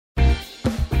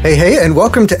Hey, and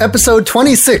welcome to episode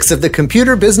 26 of the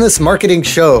Computer Business Marketing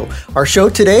Show. Our show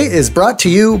today is brought to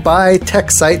you by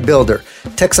TechSite Builder.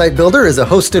 TechSite Builder is a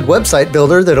hosted website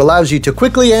builder that allows you to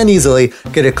quickly and easily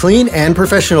get a clean and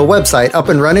professional website up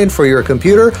and running for your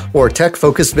computer or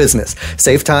tech-focused business.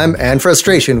 Save time and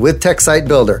frustration with TechSite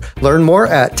Builder. Learn more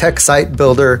at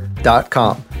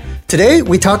techsitebuilder.com. Today,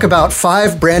 we talk about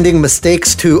 5 branding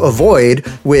mistakes to avoid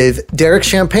with Derek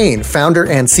Champagne, founder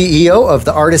and CEO of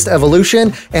The Artist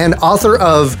Evolution and author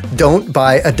of Don't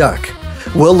Buy a Duck.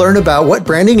 We'll learn about what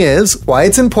branding is, why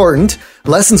it's important,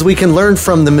 lessons we can learn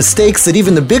from the mistakes that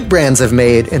even the big brands have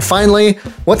made, and finally,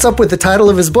 what's up with the title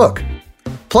of his book.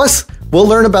 Plus, we'll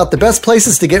learn about the best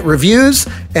places to get reviews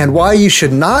and why you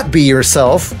should not be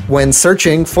yourself when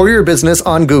searching for your business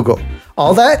on Google.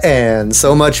 All that and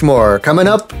so much more coming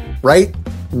up right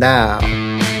now.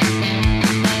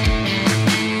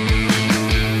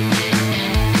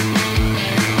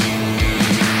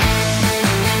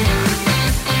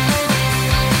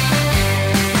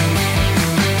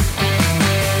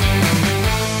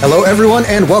 Hello, everyone,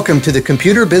 and welcome to the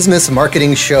Computer Business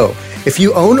Marketing Show. If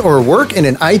you own or work in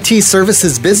an IT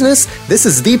services business, this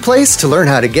is the place to learn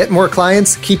how to get more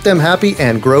clients, keep them happy,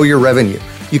 and grow your revenue.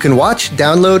 You can watch,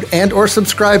 download, and or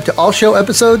subscribe to all show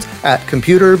episodes at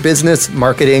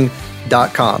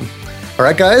computerbusinessmarketing.com. All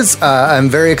right, guys, I'm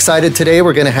very excited today.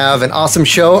 We're going to have an awesome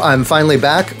show. I'm finally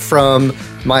back from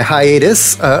my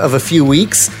hiatus of a few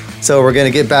weeks. So we're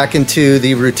going to get back into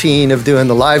the routine of doing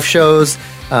the live shows,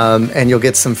 and you'll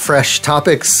get some fresh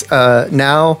topics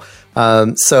now.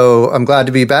 So I'm glad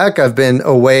to be back. I've been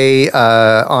away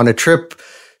on a trip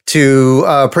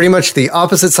to pretty much the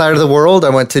opposite side of the world. I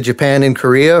went to Japan and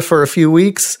Korea for a few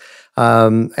weeks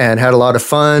and had a lot of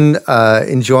fun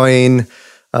enjoying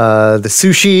the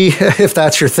sushi, if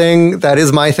that's your thing. That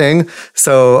is my thing.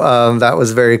 So that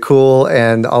was very cool,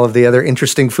 and all of the other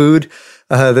interesting food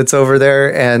that's over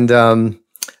there. And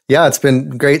yeah, it's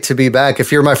been great to be back.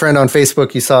 If you're my friend on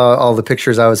Facebook, you saw all the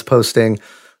pictures I was posting.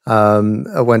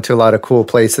 I went to a lot of cool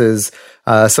places.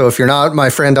 So if you're not my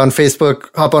friend on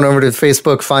Facebook, hop on over to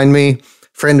Facebook, find me,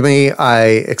 friend me. I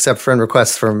accept friend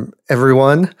requests from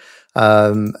everyone,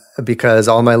 because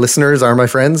all my listeners are my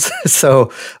friends.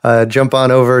 So, jump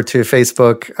on over to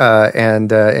Facebook,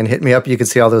 and hit me up. You can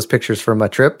see all those pictures from my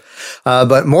trip.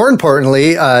 But more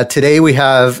importantly, today we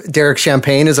have Derek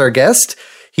Champagne as our guest.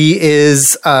 He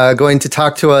is going to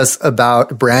talk to us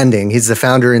about branding. He's the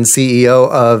founder and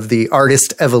CEO of The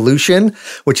Artist Evolution,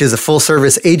 which is a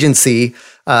full-service agency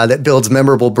that builds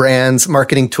memorable brands,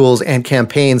 marketing tools, and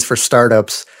campaigns for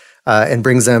startups, and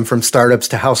brings them from startups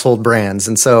to household brands.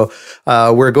 And so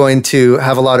we're going to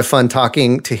have a lot of fun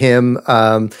talking to him.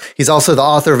 He's also the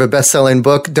author of a best-selling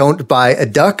book, Don't Buy a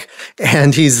Duck,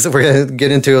 and we're going to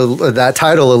get into that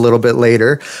title a little bit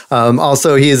later.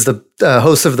 Also, he is the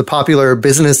host of the popular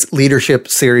Business Leadership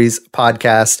Series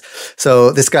podcast.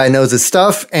 So this guy knows his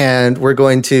stuff, and we're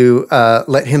going to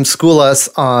let him school us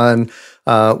on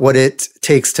what it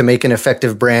takes to make an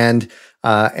effective brand.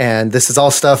 And this is all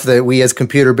stuff that we as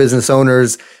computer business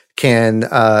owners can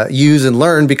use and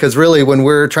learn, because really when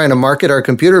we're trying to market our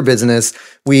computer business,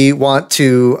 we want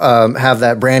to have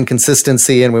that brand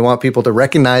consistency, and we want people to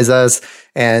recognize us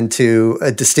and to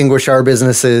distinguish our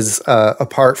businesses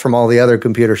apart from all the other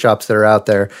computer shops that are out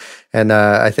there. And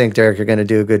I think, Derek, you're going to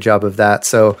do a good job of that.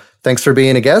 So thanks for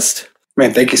being a guest.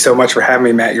 Man, thank you so much for having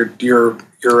me, Matt. Your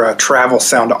travels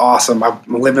sound awesome. I'm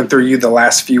living through you the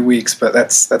last few weeks, but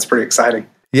that's pretty exciting.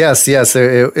 Yes,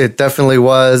 it definitely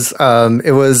was.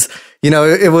 It was,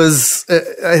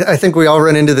 I think we all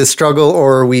run into this struggle,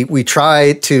 or we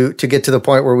try to get to the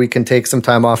point where we can take some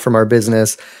time off from our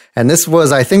business. And this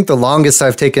was, I think, the longest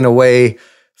I've taken away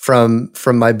from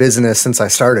my business since I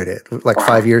started it, like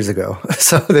 5 years ago.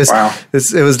 So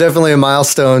it was definitely a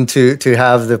milestone to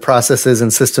have the processes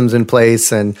and systems in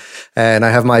place, and I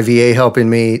have my VA helping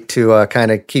me to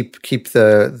kind of keep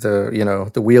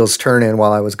the wheels turning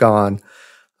while I was gone.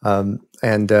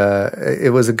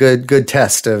 It was a good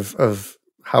test of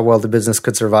how well the business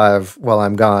could survive while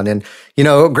I'm gone. And,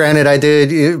 granted, I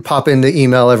did pop into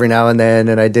email every now and then,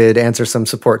 and I did answer some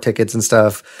support tickets and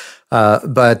stuff.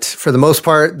 But for the most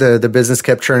part, the business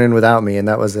kept churning without me, and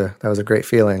that was a great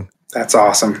feling. That's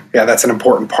awesome. Yeah, that's an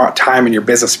important time in your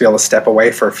business to be able to step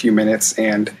away for a few minutes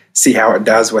and see how it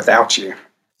does without you.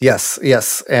 Yes,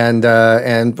 and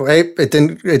hey, it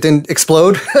didn't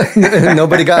explode.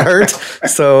 Nobody got hurt,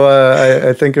 so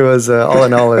I think it was all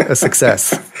in all a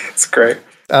success. It's great.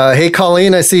 Hey,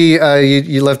 Colleen, I see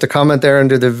you left a comment there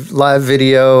under the live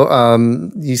video.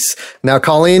 Now,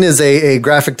 Colleen is a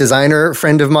graphic designer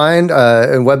friend of mine,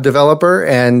 a web developer,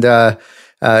 and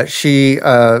she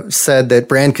said that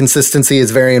brand consistency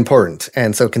is very important.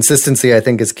 And so consistency, I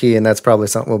think, is key. And that's probably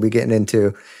something we'll be getting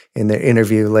into in the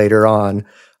interview later on.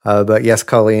 But yes,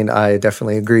 Colleen, I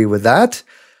definitely agree with that.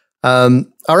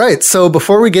 All right. So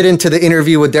before we get into the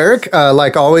interview with Derek,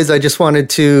 like always, I just wanted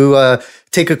to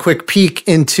take a quick peek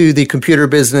into the Computer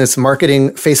Business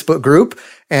Marketing Facebook group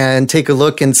and take a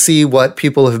look and see what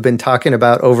people have been talking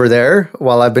about over there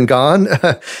while I've been gone.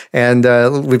 And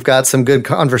we've got some good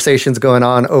conversations going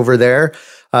on over there.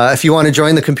 If you want to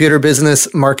join the Computer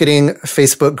Business Marketing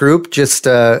Facebook group, just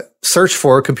search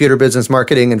for Computer Business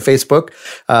Marketing in Facebook.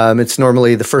 It's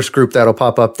normally the first group that'll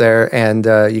pop up there, and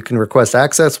you can request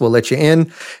access. We'll let you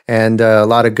in, and a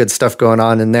lot of good stuff going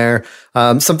on in there.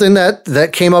 Something that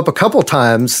came up a couple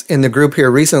times in the group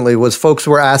here recently was folks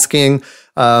were asking,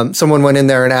 someone went in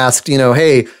there and asked,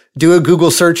 hey, do a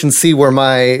Google search and see where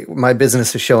my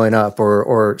business is showing up,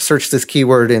 or search this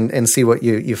keyword and see what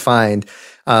you find.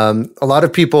 A lot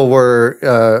of people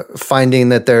were finding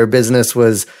that their business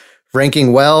was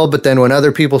ranking well, but then when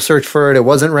other people searched for it, it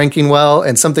wasn't ranking well.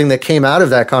 And something that came out of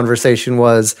that conversation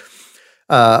was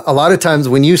a lot of times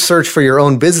when you search for your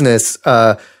own business,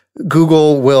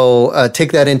 Google will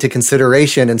take that into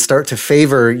consideration and start to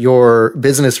favor your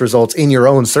business results in your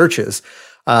own searches.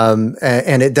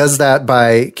 And it does that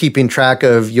by keeping track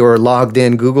of your logged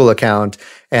in Google account.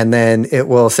 And then it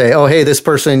will say, oh, hey, this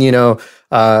person,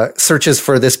 searches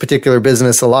for this particular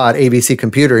business a lot, ABC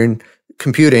Computing,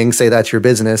 say that's your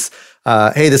business.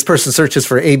 Hey, this person searches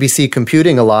for ABC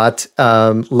Computing a lot.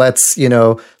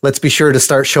 Let's be sure to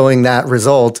start showing that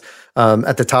result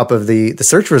at the top of the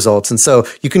search results. And so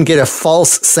you can get a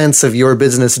false sense of your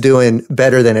business doing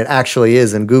better than it actually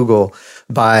is in Google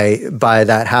by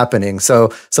that happening.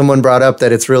 So someone brought up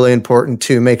that it's really important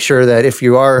to make sure that if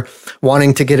you are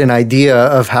wanting to get an idea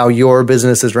of how your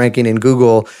business is ranking in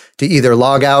Google, to either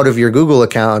log out of your Google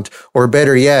account, or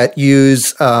better yet,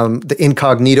 use the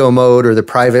incognito mode or the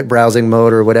private browsing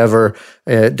mode or whatever,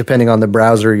 depending on the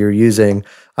browser you're using.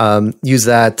 Use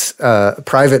that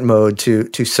private mode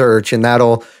to search, and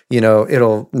that'll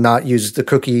it'll not use the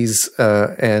cookies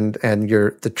and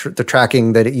the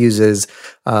tracking that it uses,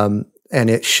 and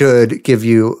it should give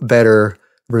you better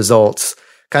results.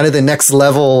 Kind of the next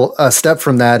level step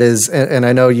from that is, and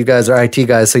I know you guys are IT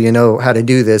guys, so you know how to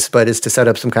do this, but is to set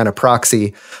up some kind of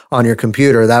proxy on your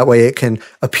computer. That way it can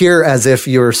appear as if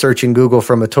you're searching Google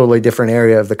from a totally different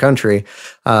area of the country.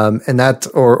 And that,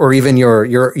 or even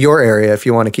your area, if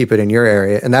you want to keep it in your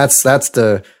area. And that's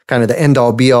the kind of the end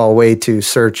all be all way to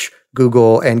search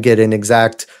Google and get an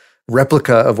exact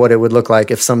replica of what it would look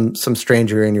like if some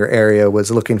stranger in your area was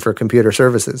looking for computer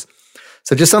services.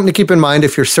 So just something to keep in mind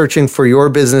if you're searching for your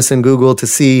business in Google to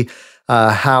see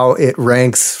how it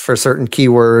ranks for certain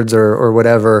keywords or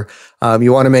whatever.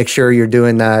 You want to make sure you're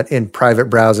doing that in private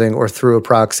browsing or through a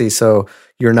proxy, so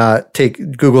you're not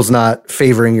Google's not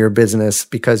favoring your business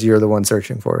because you're the one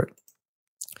searching for it.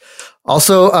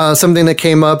 Also, something that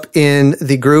came up in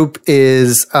the group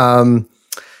is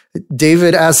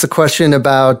David asked a question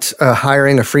about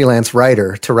hiring a freelance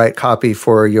writer to write copy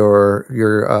for your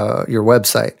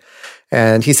website.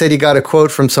 And he said he got a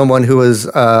quote from someone who was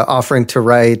offering to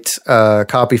write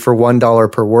copy for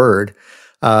 $1 per word.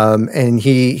 And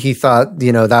he thought,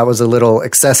 that was a little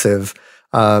excessive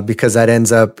because that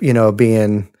ends up,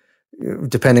 being,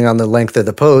 depending on the length of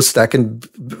the post, that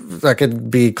could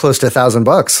be close to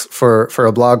 $1,000 for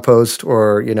a blog post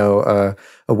or, a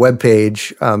web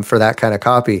page for that kind of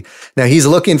copy. Now he's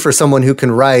looking for someone who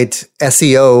can write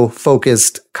SEO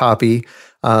focused copy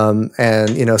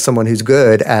and someone who's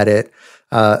good at it.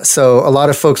 So a lot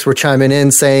of folks were chiming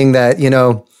in saying that,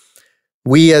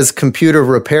 we as computer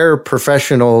repair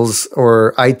professionals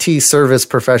or IT service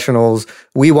professionals,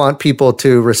 we want people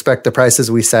to respect the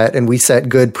prices we set, and we set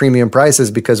good premium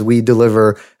prices because we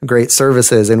deliver great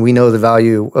services and we know the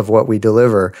value of what we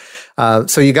deliver.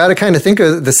 So you got to kind of think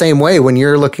of the same way when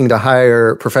you're looking to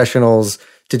hire professionals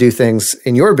to do things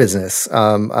in your business.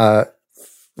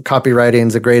 Copywriting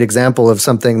is a great example of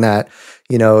something that,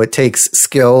 it takes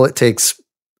skill, it takes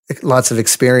lots of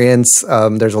experience.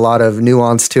 There's a lot of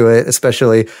nuance to it,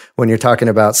 especially when you're talking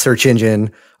about search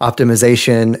engine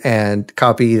optimization and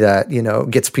copy that,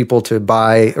 gets people to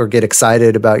buy or get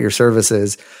excited about your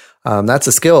services. That's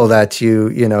a skill that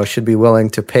you should be willing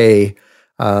to pay,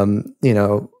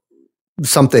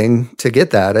 something to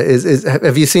get that.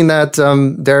 Have you seen that,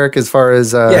 Derek, as far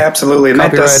as yeah, absolutely. And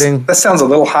copywriting? That sounds a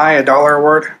little high, $1 a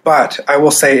word, but I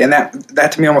will say, and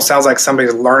that to me almost sounds like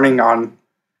somebody's learning,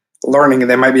 and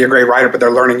they might be a great writer, but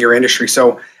they're learning your industry.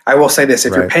 So I will say this,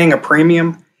 if you're paying a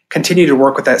premium, continue to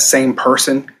work with that same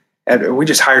person And we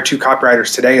just hired 2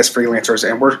 copywriters today as freelancers,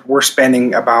 and we're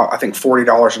spending about, I think,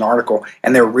 $40 an article,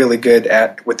 and they're really good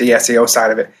with the SEO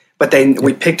side of it. But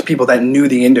we picked people that knew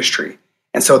the industry,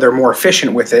 and so they're more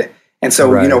efficient with it. And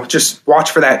so, just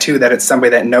watch for that too, that it's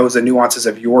somebody that knows the nuances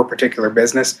of your particular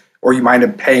business, or you might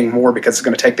end up paying more because it's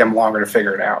going to take them longer to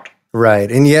figure it out.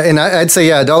 Right. And I'd say,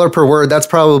 $1 per word, that's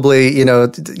probably,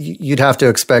 you'd have to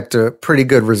expect a pretty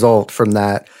good result from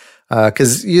that.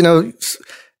 Because,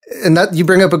 and that you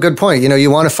bring up a good point.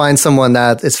 You want to find someone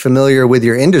that is familiar with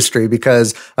your industry,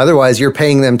 because otherwise you're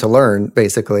paying them to learn,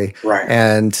 basically. Right.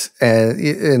 And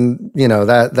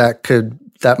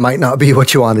that might not be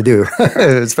what you want to do,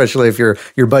 especially if your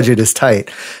budget is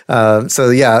tight.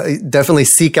 So definitely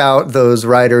seek out those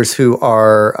writers who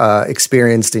are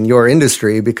experienced in your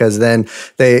industry, because then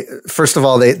first of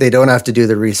all, they don't have to do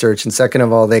the research. And second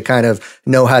of all, they kind of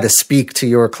know how to speak to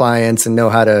your clients and know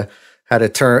how to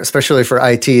turn, especially for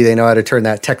IT, they know how to turn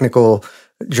that technical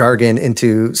jargon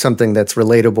into something that's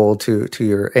relatable to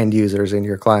your end users and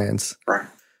your clients. Right.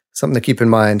 Something to keep in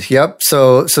mind. Yep.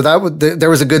 So there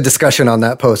was a good discussion on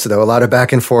that post, though, a lot of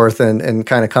back and forth and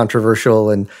kind of controversial.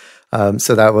 And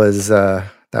so that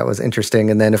was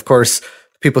interesting. And then, of course,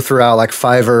 people threw out like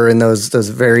Fiverr and those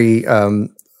very,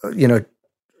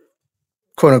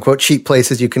 quote unquote cheap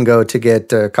places you can go to get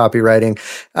copywriting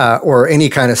or any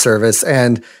kind of service.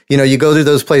 And, you go to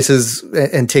those places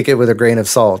and take it with a grain of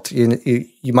salt. You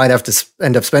might have to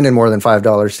end up spending more than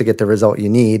 $5 to get the result you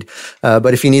need.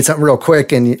 But if you need something real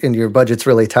quick and your budget's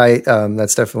really tight,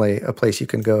 that's definitely a place you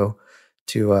can go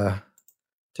to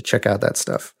check out that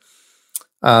stuff.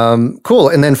 Cool.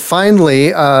 And then finally,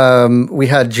 we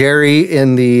had Jerry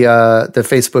in the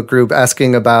Facebook group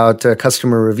asking about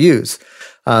customer reviews.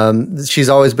 She's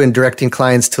always been directing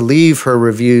clients to leave her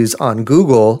reviews on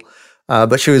Google,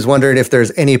 but she was wondering if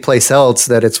there's any place else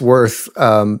that it's worth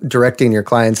directing your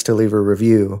clients to leave a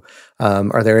review.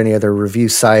 Are there any other review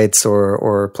sites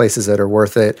or places that are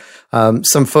worth it?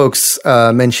 Some folks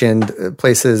mentioned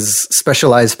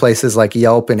specialized places like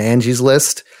Yelp and Angie's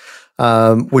List,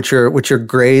 which are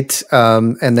great.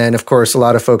 And then, of course, a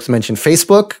lot of folks mentioned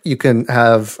Facebook. You can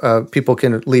have people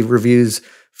can leave reviews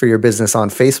for your business on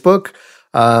Facebook.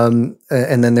 And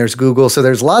then there's Google. So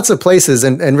there's lots of places,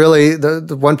 and really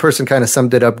the one person kind of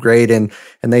summed it up great. And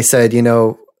they said,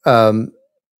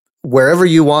 wherever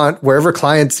you want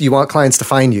clients to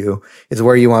find you is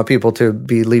where you want people to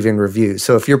be leaving reviews.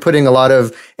 So if you're putting a lot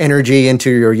of energy into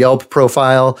your Yelp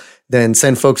profile, then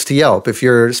send folks to Yelp. If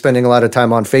you're spending a lot of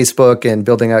time on Facebook and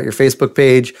building out your Facebook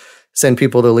page, send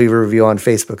people to leave a review on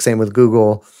Facebook. Same with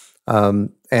Google.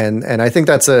 And I think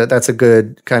that's a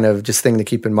good kind of just thing to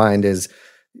keep in mind is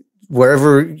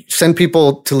send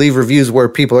people to leave reviews where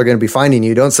people are going to be finding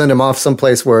you. Don't send them off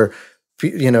someplace where,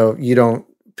 you don't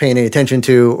pay any attention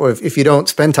to, or if you don't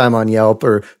spend time on Yelp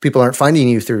or people aren't finding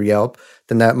you through Yelp,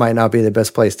 then that might not be the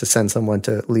best place to send someone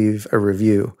to leave a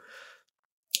review.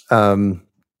 And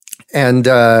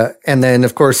then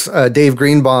of course, Dave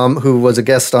Greenbaum, who was a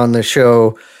guest on the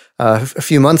show a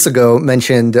few months ago,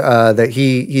 mentioned that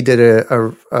he did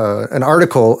an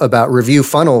article about review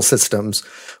funnel systems,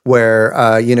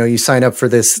 where you sign up for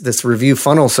this review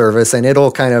funnel service, and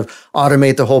it'll kind of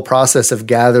automate the whole process of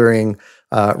gathering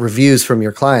reviews from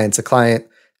your clients. A client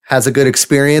has a good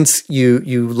experience,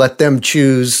 you let them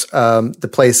choose the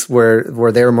place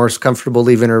where they're most comfortable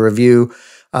leaving a review.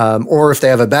 Or if they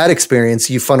have a bad experience,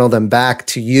 you funnel them back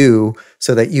to you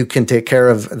so that you can take care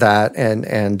of that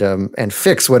and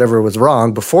fix whatever was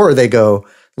wrong before they go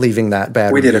leaving that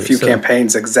bad review. We did a few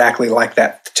campaigns exactly like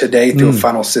that today through a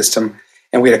funnel system.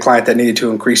 And we had a client that needed to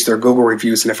increase their Google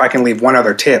reviews. And if I can leave one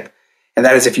other tip, and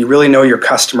that is if you really know your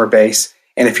customer base,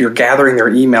 and if you're gathering their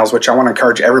emails, which I want to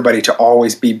encourage everybody to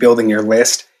always be building your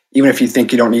list, even if you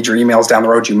think you don't need your emails down the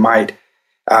road, you might.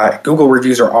 Google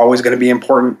reviews are always going to be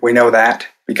important. We know that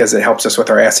because it helps us with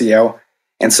our SEO.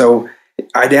 And so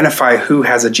identify who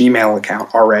has a Gmail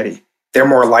account already. They're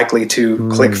more likely to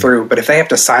click through. But if they have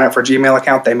to sign up for a Gmail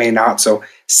account, they may not. So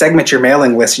segment your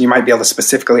mailing list, and you might be able to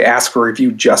specifically ask for a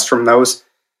review just from those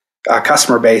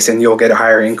customer base, and you'll get a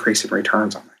higher increase in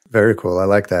returns on it. Very cool. I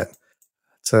like that.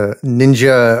 It's a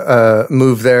ninja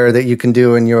move there that you can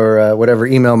do in your whatever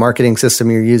email marketing system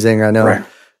you're using. I know right.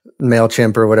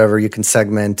 MailChimp or whatever, you can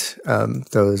segment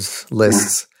those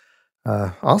lists.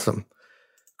 Awesome.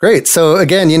 Great. So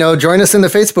again, join us in the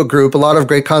Facebook group. A lot of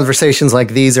great conversations like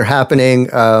these are happening.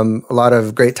 A lot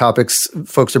of great topics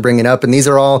folks are bringing up. And these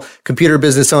are all computer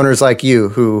business owners like you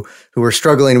who are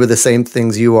struggling with the same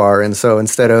things you are. And so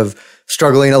instead of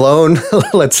struggling alone,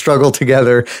 let's struggle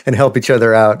together and help each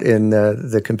other out in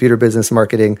the computer business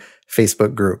marketing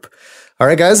Facebook group. All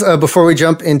right, guys, before we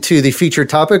jump into the featured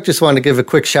topic, just wanted to give a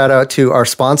quick shout out to our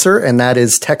sponsor, and that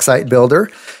is TechSite Builder.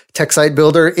 TechSite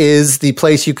Builder is the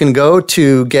place you can go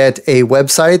to get a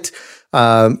website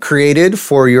created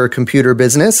for your computer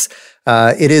business.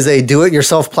 It is a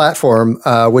do-it-yourself platform,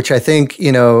 which I think,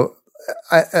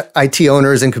 IT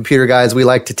owners and computer guys, we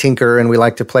like to tinker and we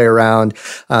like to play around.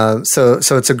 So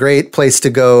it's a great place to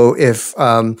go if,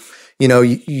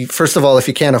 first of all, if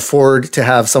you can't afford to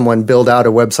have someone build out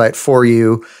a website for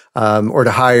you, or to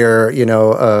hire,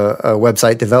 a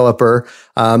website developer,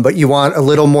 but you want a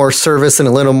little more service and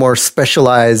a little more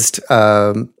specialized,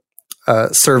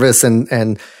 service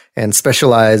and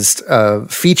specialized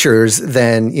features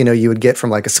than you would get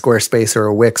from like a Squarespace or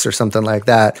a Wix or something like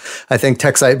that. I think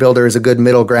TechSite Builder is a good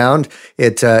middle ground.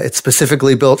 It's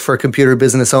specifically built for computer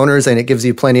business owners, and it gives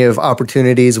you plenty of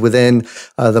opportunities within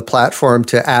the platform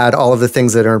to add all of the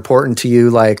things that are important to you,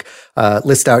 like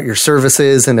list out your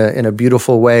services in a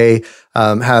beautiful way,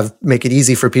 make it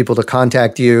easy for people to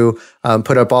contact you,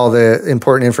 put up all the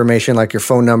important information like your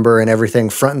phone number and everything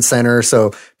front and center,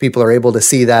 so people are able to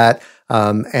see that.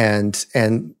 And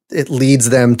it leads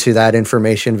them to that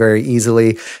information very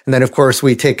easily. And then, of course,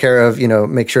 we take care of,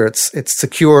 make sure it's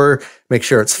secure, make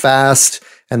sure it's fast.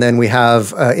 And then we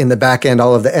have, in the back end,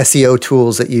 all of the SEO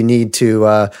tools that you need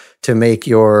to make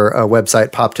your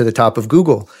website pop to the top of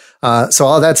Google. So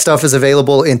all that stuff is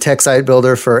available in TechSite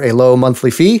Builder for a low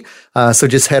monthly fee. So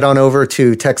just head on over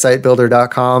to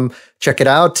techsitebuilder.com, check it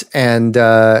out, and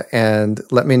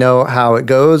let me know how it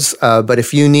goes. But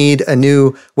if you need a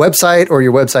new website, or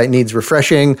your website needs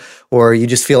refreshing, or you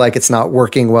just feel like it's not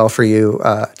working well for you,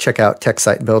 check out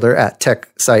TechSite Builder at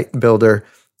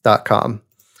techsitebuilder.com.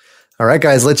 All right,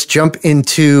 guys, let's jump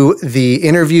into the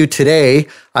interview today.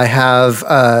 I have,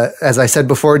 as I said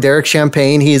before, Derek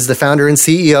Champagne. He's the founder and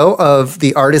CEO of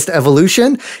The Artist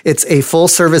Evolution. It's a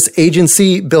full-service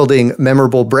agency building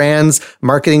memorable brands,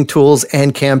 marketing tools,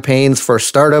 and campaigns for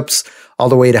startups, all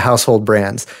the way to household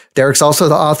brands. Derek's also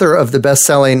the author of the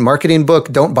best-selling marketing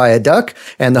book, Don't Buy a Duck,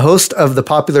 and the host of the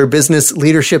popular Business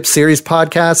Leadership Series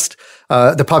podcast,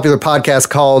 the popular podcast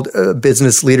called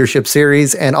Business Leadership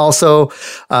Series. And also,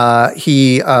 that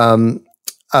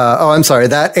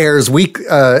airs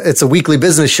it's a weekly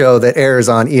business show that airs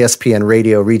on ESPN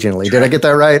Radio regionally. Did I get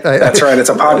that right? That's right. It's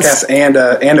a podcast and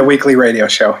a weekly radio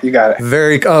show. You got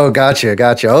it. Gotcha.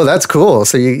 Oh, that's cool.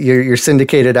 So you're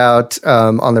syndicated out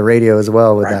on the radio as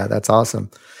well with that. That's awesome.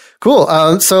 Cool.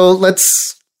 So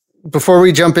before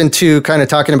we jump into kind of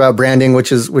talking about branding,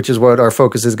 which is what our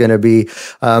focus is going to be,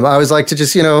 I always like to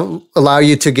just, allow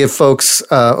you to give folks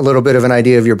a little bit of an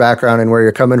idea of your background and where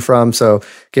you're coming from. So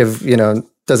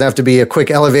doesn't have to be a quick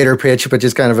elevator pitch, but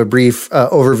just kind of a brief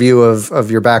overview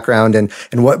of your background and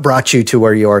what brought you to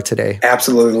where you are today.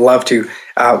 Absolutely. Love to.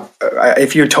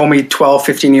 If you had told me 12,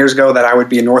 15 years ago that I would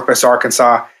be in Northwest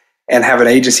Arkansas and have an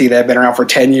agency that had been around for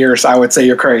 10 years, I would say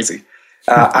you're crazy.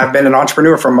 I've been an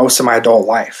entrepreneur for most of my adult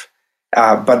life.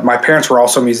 But my parents were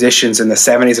also musicians in the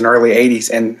 70s and early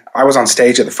 80s. And I was on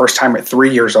stage at the first time at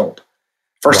 3 years old.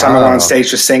 First time I went on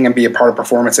stage to sing and be a part of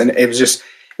performance. And it was just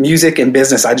music and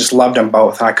business. I just loved them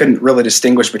both. And I couldn't really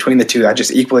distinguish between the two. I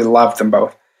just equally loved them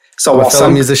both. So I'm a fellow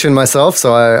musician myself.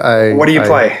 So what do you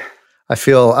play? I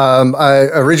feel I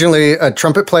originally a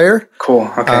trumpet player.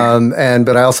 Cool. Okay.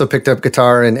 But I also picked up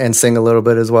guitar and sing a little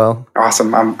bit as well.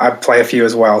 Awesome. I play a few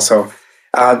as well. So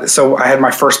I had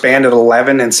my first band at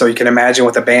 11, and so you can imagine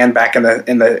with a band back in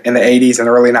the 80s and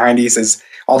early 90s is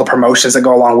all the promotions that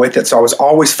go along with it. So I was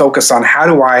always focused on how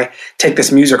do I take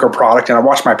this music or product, and I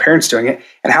watched my parents doing it,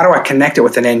 and how do I connect it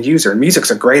with an end user? And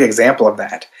music's a great example of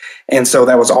that. And so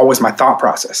that was always my thought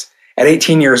process. At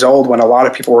 18 years old, when a lot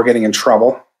of people were getting in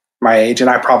trouble, my age, and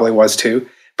I probably was too,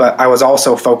 but I was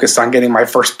also focused on getting my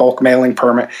first bulk mailing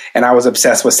permit, and I was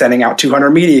obsessed with sending out 200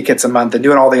 media kits a month and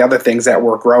doing all the other things that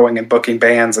were growing and booking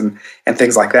bands and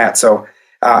things like that. So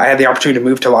I had the opportunity to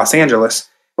move to Los Angeles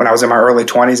when I was in my early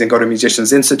 20s and go to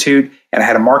Musicians Institute, and I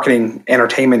had a marketing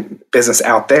entertainment business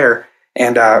out there.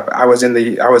 And I was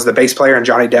the bass player in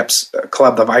Johnny Depp's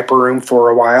club, the Viper Room, for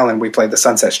a while, and we played the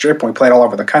Sunset Strip, and we played all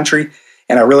over the country.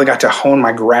 And I really got to hone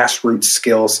my grassroots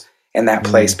skills in that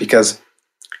place because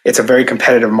it's a very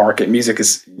competitive market. Music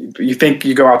is, you think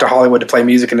you go out to Hollywood to play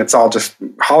music and it's all just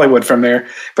Hollywood from there,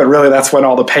 but really that's when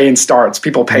all the pain starts.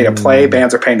 People pay to play,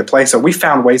 bands are paying to play. So we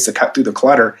found ways to cut through the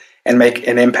clutter and make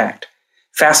an impact.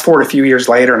 Fast forward a few years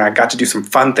later, and I got to do some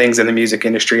fun things in the music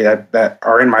industry that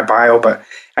are in my bio, but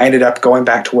I ended up going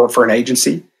back to work for an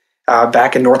agency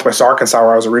back in Northwest Arkansas,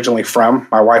 where I was originally from.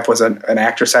 My wife was an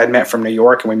actress I had met from New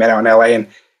York, and we met out in LA, and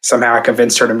somehow I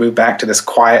convinced her to move back to this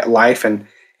quiet life and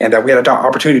And we had an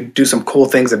opportunity to do some cool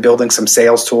things of building some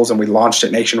sales tools, and we launched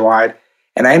it nationwide.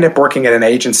 And I ended up working at an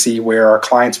agency where our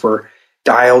clients were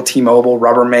Dial, T-Mobile,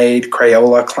 Rubbermaid,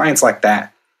 Crayola, clients like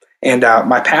that. And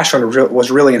my passion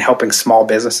was really in helping small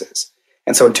businesses.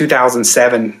 And so in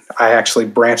 2007, I actually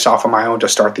branched off on my own to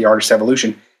start the Artist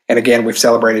Evolution. And again, we've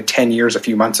celebrated 10 years a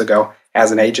few months ago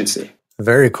as an agency.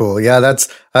 Very cool. Yeah, that's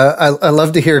I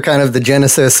love to hear kind of the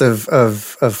genesis of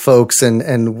folks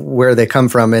and where they come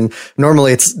from. And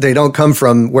normally they don't come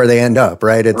from where they end up,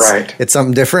 right? It's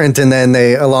something different, and then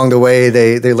along the way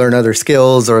they learn other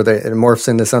skills, or it morphs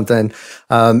into something.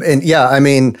 And yeah, I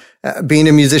mean, being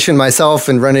a musician myself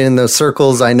and running in those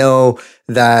circles, I know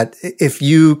that if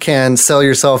you can sell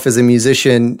yourself as a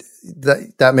musician,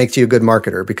 that makes you a good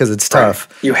marketer, because it's tough.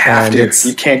 Right. You have to.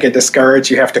 You can't get discouraged.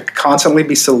 You have to constantly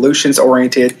be solutions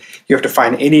oriented. You have to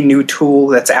find any new tool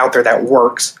that's out there that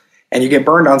works, and you get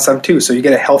burned on some too. So you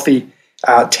get a healthy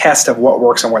test of what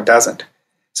works and what doesn't.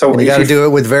 So you got to do it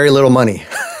with very little money.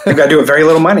 You've got to do it with very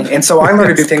little money. And so I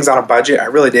learned to do things on a budget. I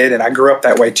really did. And I grew up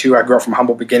that way too. I grew up from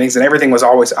humble beginnings, and everything was I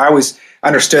always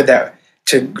understood that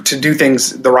to do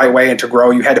things the right way and to grow,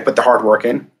 you had to put the hard work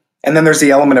in. And then there's the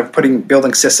element of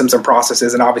building systems and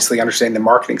processes, and obviously understanding the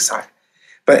marketing side.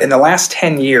 But in the last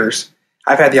 10 years,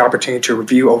 I've had the opportunity to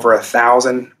review over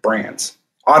 1,000 brands,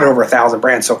 audit over 1,000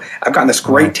 brands. So I've gotten this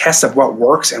great test of what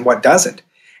works and what doesn't.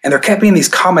 And there kept being these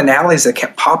commonalities that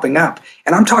kept popping up.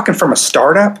 And I'm talking from a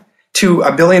startup to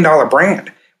 $1 billion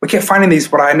brand. We kept finding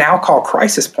these, what I now call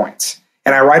crisis points.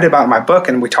 And I write about in my book,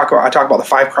 and I talk about the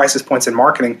 5 crisis points in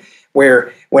marketing,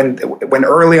 where when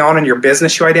early on in your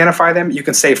business you identify them, you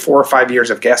can save 4 or 5 years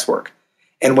of guesswork.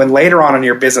 And when later on in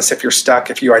your business, if you're stuck,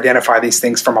 if you identify these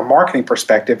things from a marketing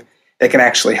perspective, they can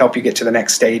actually help you get to the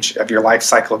next stage of your life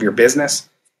cycle of your business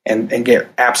and get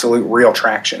absolute real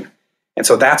traction. And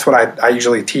so that's what I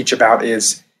usually teach about,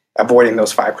 is avoiding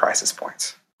those 5 crisis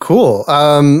points. Cool.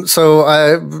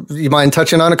 So you mind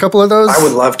touching on a couple of those? I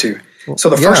would love to.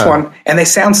 So the first one, and they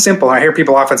sound simple. I hear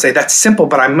people often say, that's simple,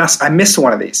 but I missed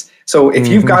one of these. So if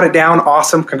you've got it down,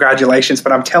 awesome, congratulations.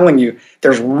 But I'm telling you,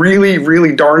 there's really,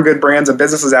 really darn good brands and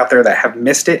businesses out there that have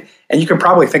missed it. And you can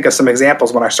probably think of some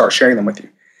examples when I start sharing them with you.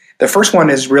 The first one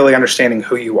is really understanding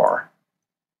who you are.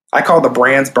 I call the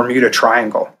brand's Bermuda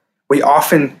Triangle. We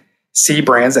often see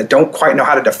brands that don't quite know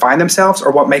how to define themselves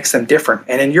or what makes them different.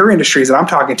 And in your industries that I'm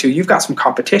talking to, you've got some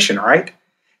competition, right?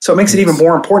 So it makes it even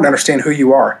more important to understand who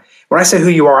you are. When I say who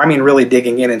you are, I mean really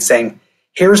digging in and saying,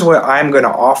 here's what I'm going to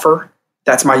offer.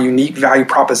 That's my unique value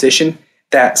proposition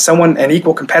that an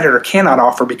equal competitor cannot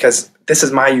offer, because this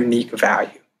is my unique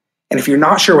value. And if you're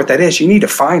not sure what that is, you need to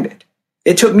find it.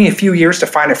 It took me a few years to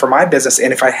find it for my business.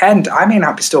 And if I hadn't, I may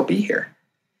not still be here.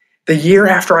 The year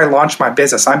after I launched my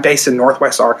business, I'm based in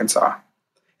Northwest Arkansas.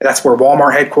 That's where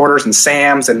Walmart headquarters and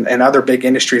Sam's and other big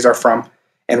industries are from.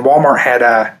 And Walmart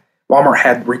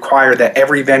had required that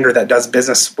every vendor that does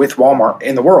business with Walmart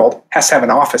in the world has to have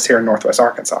an office here in Northwest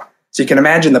Arkansas. So you can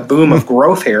imagine the boom of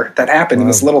growth here that happened in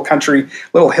this little country,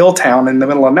 little hill town in the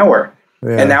middle of nowhere.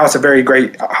 Yeah. And now it's a very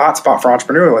great hotspot for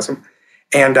entrepreneurialism.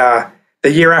 And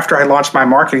the year after I launched my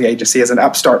marketing agency as an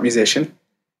upstart musician,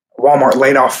 Walmart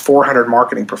laid off 400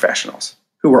 marketing professionals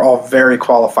who were all very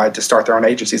qualified to start their own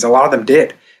agencies. A lot of them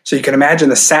did. So you can imagine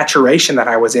the saturation that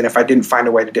I was in if I didn't find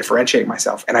a way to differentiate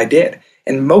myself. And I did.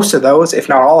 And most of those, if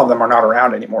not all of them, are not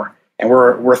around anymore. And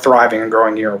we're thriving and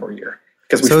growing year over year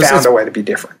because we found a way to be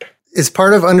different. Is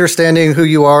part of understanding who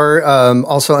you are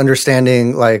also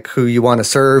understanding like who you want to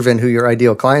serve and who your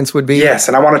ideal clients would be? Yes,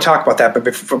 and I want to talk about that.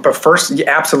 But first, yeah,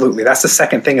 absolutely. That's the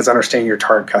second thing, is understanding your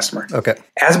target customer. Okay.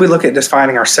 As we look at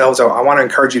defining ourselves, though, I want to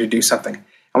encourage you to do something.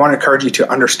 I want to encourage you to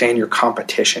understand your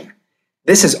competition.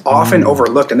 This is often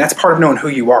overlooked, and that's part of knowing who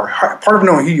you are. Part of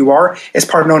knowing who you are is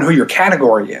part of knowing who your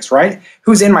category is, right?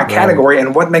 Who's in my category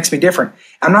and what makes me different.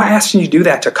 I'm not asking you to do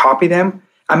that to copy them.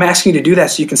 I'm asking you to do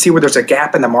that so you can see where there's a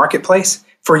gap in the marketplace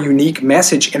for a unique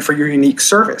message and for your unique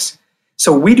service.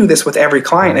 So we do this with every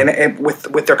client and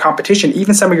with their competition,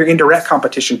 even some of your indirect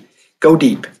competition. Go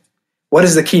deep. What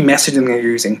is the key messaging they're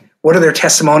using? What do their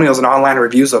testimonials and online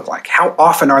reviews look like? How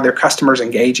often are their customers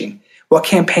engaging? What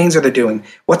campaigns are they doing?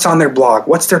 What's on their blog?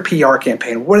 What's their PR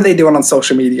campaign? What are they doing on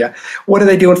social media? What are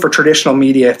they doing for traditional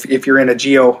media if you're in a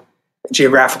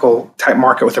geographical type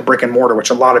market with a brick and mortar, which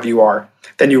a lot of you are?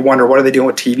 Then you wonder, what are they doing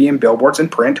with TV and billboards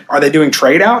and print? Are they doing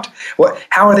trade out?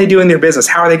 How are they doing their business?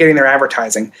 How are they getting their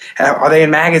advertising? Are they in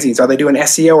magazines? Are they doing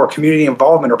SEO or community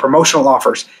involvement or promotional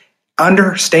offers?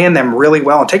 Understand them really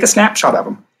well and take a snapshot of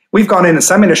them. We've gone in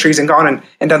some industries and gone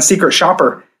and done secret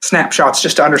shopper snapshots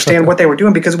just to understand what they were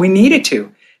doing because we needed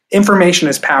to. Information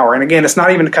is power. And again, it's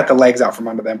not even to cut the legs out from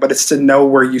under them, but it's to know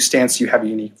where you stand so you have a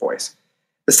unique voice.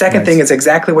 The second thing is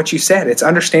exactly what you said. It's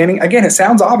understanding. Again, it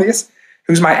sounds obvious.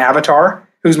 Who's my avatar?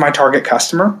 Who's my target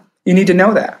customer? You need to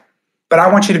know that. But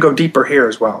I want you to go deeper here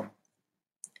as well.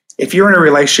 If you're in a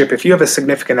relationship, if you have a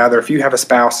significant other, if you have a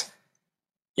spouse,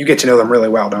 you get to know them really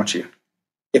well, don't you?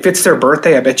 If it's their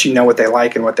birthday, I bet you know what they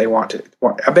like and what they want to.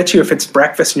 I bet you if it's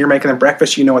breakfast and you're making them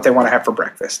breakfast, you know what they want to have for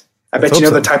breakfast. I bet you know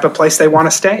the type of place they want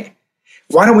to stay.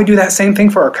 Why don't we do that same thing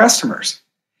for our customers?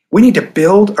 We need to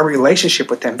build a relationship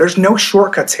with them. There's no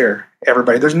shortcuts here,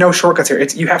 everybody. There's no shortcuts here.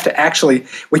 You have to actually,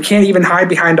 we can't even hide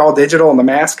behind all digital and the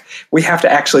mask. We have to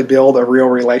actually build a real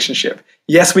relationship.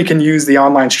 Yes, we can use the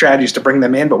online strategies to bring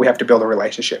them in, but we have to build a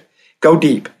relationship. Go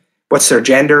deep. What's their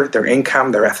gender, their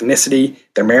income, their ethnicity,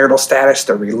 their marital status,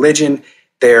 their religion,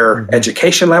 their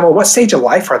education level? What stage of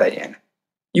life are they in?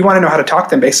 You want to know how to talk to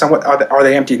them based on what, are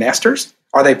they empty nesters?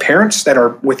 Are they parents that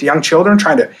are with young children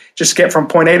trying to just get from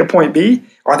point A to point B?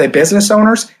 Are they business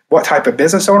owners? What type of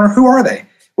business owner? Who are they?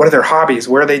 What are their hobbies?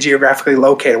 Where are they geographically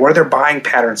located? What are their buying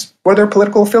patterns? What are their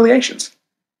political affiliations?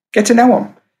 Get to know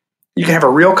them. You can have a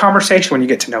real conversation when you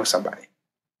get to know somebody.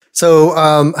 So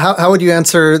how would you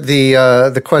answer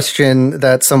the question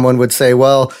that someone would say,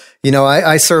 well,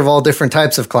 I serve all different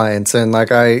types of clients, and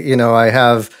like I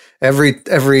have every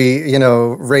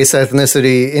race,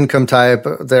 ethnicity, income type,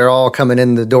 they're all coming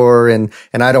in the door, and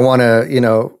I don't want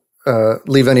to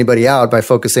leave anybody out by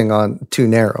focusing on too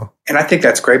narrow. And I think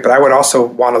that's great, but I would also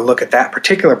want to look at that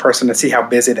particular person and see how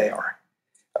busy they are.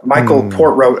 Michael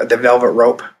Port wrote The Velvet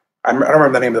Rope. I don't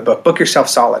remember the name of the book. Book Yourself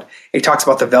Solid. He talks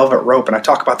about the velvet rope, and I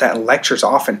talk about that in lectures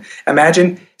often.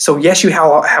 Imagine, so yes, you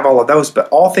have all of those, but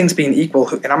all things being equal,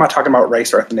 and I'm not talking about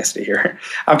race or ethnicity here.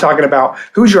 I'm talking about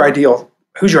who's your ideal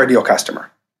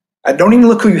customer. Don't even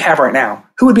look who you have right now.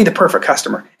 Who would be the perfect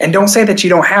customer? And don't say that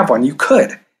you don't have one. You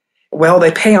could. Well,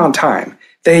 they pay on time.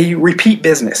 They repeat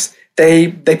business.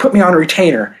 They put me on a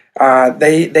retainer.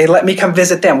 They let me come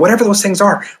visit them. Whatever those things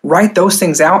are, write those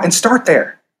things out and start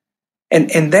there.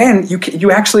 And then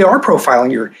you actually are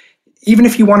profiling even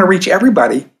if you want to reach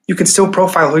everybody, you can still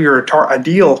profile who your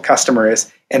ideal customer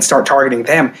is and start targeting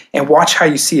them, and watch how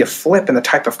you see a flip in the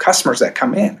type of customers that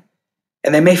come in.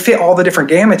 And they may fit all the different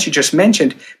gamuts you just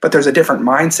mentioned, but there's a different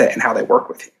mindset in how they work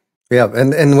with you. Yeah.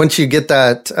 And once you get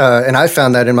that, and I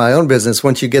found that in my own business,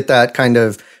 once you get that kind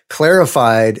of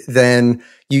clarified, then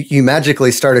you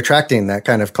magically start attracting that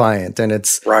kind of client. And it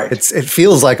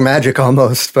feels like magic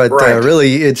almost, but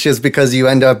really it's just because you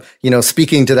end up,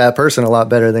 speaking to that person a lot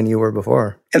better than you were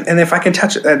before. And if I can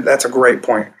touch, that's a great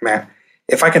point, Matt.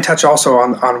 If I can touch also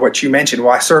on what you mentioned,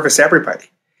 I service everybody.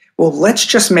 Well,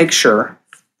 let's write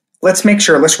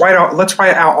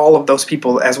out all of those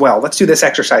people as well. Let's do this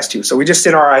exercise too. So we just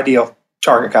did our ideal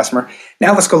target customer.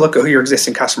 Now let's go look at who your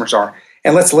existing customers are,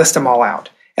 and let's list them all out.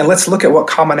 And let's look at what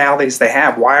commonalities they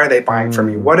have. Why are they buying from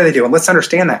you? What do they do? And let's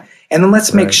understand that. And then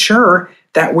let's make sure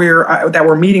that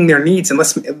we're meeting their needs. And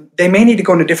they may need to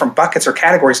go into different buckets or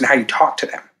categories in how you talk to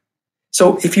them.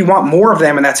 So if you want more of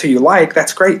them and that's who you like,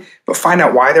 that's great. But find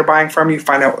out why they're buying from you.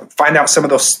 Find out some of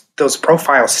those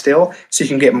profiles still, so you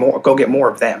can get more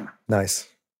of them. Nice,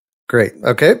 great.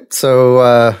 Okay,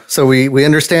 so we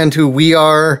understand who we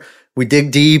are. We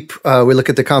dig deep. We look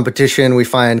at the competition. We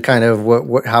find kind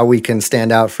of how we can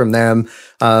stand out from them.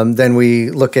 Then we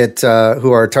look at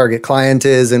who our target client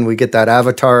is, and we get that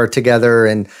avatar together,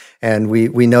 and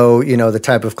we know the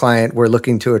type of client we're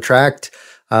looking to attract.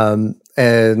 I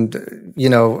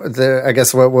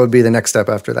guess what would be the next step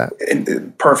after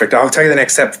that? Perfect. I'll tell you the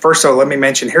next step. First, so let me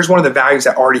mention, here's one of the values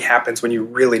that already happens when you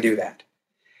really do that.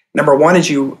 Number one is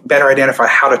you better identify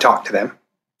how to talk to them.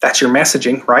 That's your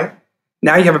messaging, right?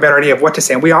 Now you have a better idea of what to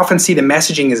say. And we often see the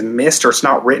messaging is missed, or it's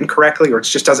not written correctly, or it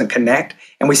just doesn't connect.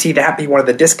 And we see that be one of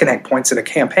the disconnect points in a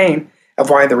campaign of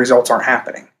why the results aren't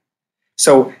happening.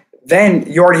 So then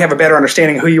you already have a better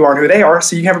understanding of who you are and who they are,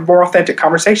 so you can have a more authentic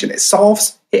conversation.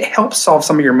 It helps solve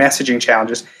some of your messaging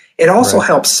challenges. It also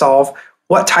helps solve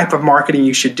what type of marketing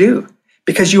you should do,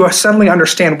 because you suddenly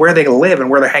understand where they live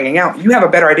and where they're hanging out. You have a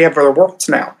better idea of their worlds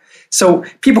now. So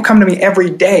people come to me every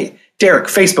day. Derek,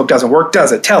 Facebook doesn't work,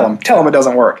 does it? Tell them it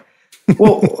doesn't work.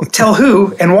 Well, tell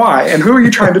who and why, and who are you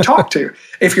trying to talk to?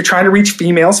 If you're trying to reach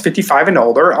females 55 and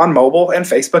older on mobile and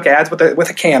Facebook ads with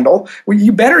a candle,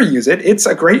 you better use it. It's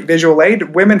a great visual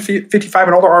aid. Women 55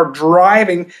 and older are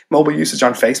driving mobile usage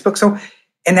on Facebook.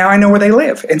 And now I know where they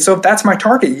live. And so if that's my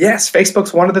target, yes,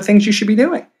 Facebook's one of the things you should be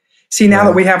doing. See, now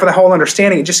that we have the whole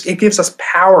understanding, it gives us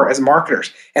power as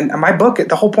marketers. And my book,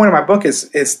 the whole point of my book is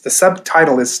the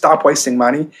subtitle is Stop Wasting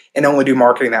Money and Only Do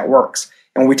Marketing That Works.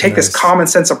 And when we take this common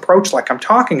sense approach like I'm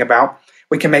talking about,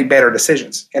 we can make better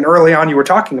decisions. And early on, you were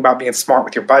talking about being smart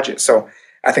with your budget. So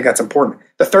I think that's important.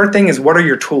 The third thing is, what are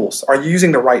your tools? Are you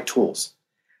using the right tools?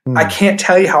 I can't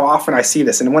tell you how often I see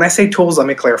this. And when I say tools, let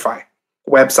me clarify.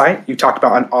 Website, you talked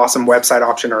about an awesome website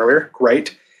option earlier.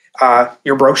 Great.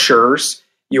 Your brochures,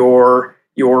 your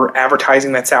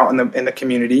advertising that's out in the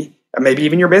community, maybe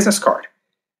even your business card.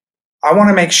 I want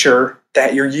to make sure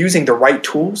that you're using the right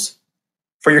tools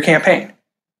for your campaign.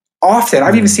 Often,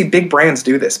 I've even seen big brands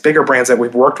do this, bigger brands that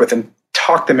we've worked with, and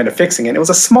talked them into fixing it. And it was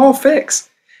a small fix.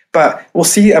 But we'll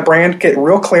see a brand get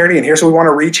real clarity, and here's who we want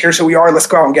to reach, here's who we are, let's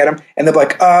go out and get them. And they'll be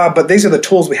like, but these are the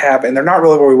tools we have, and they're not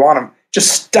really where we want them.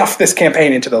 Just stuff this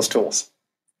campaign into those tools.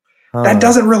 That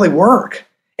doesn't really work,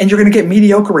 and you're going to get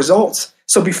mediocre results.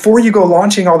 So before you go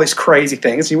launching all these crazy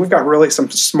things, we've got really some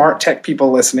smart tech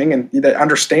people listening and that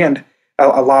understand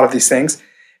a lot of these things.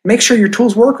 Make sure your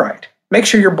tools work right. Make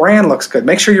sure your brand looks good.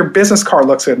 Make sure your business card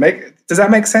looks good. Does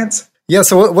that make sense? Yeah.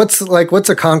 So what's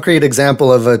a concrete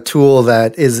example of a tool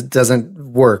that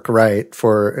doesn't work right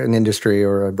for an industry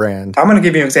or a brand? I'm going to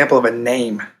give you an example of a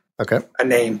name. Okay. A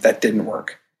name that didn't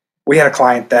work. We had a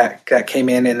client that came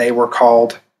in, and they were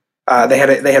called. They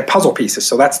had puzzle pieces.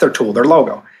 So that's their tool, their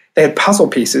logo. They had puzzle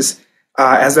pieces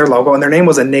as their logo, and their name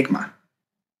was Enigma.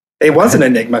 It wasn't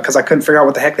Enigma because I couldn't figure out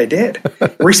what the heck they did.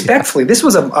 Respectfully, this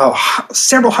was a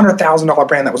several $100,000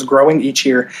 brand that was growing each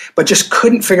year, but just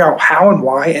couldn't figure out how and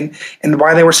why and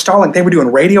why they were stalling. They were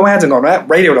doing radio ads and going, that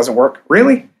radio doesn't work.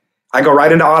 Really? I go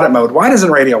right into audit mode. Why doesn't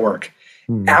radio work?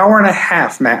 Hour and a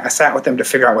half, Matt, I sat with them to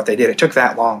figure out what they did. It took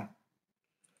that long.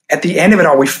 At the end of it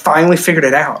all, we finally figured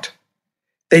it out.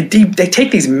 They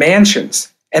take these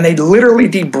mansions and they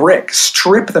literally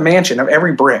strip the mansion of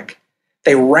every brick.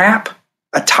 They wrap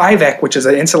a Tyvek, which is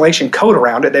an insulation coat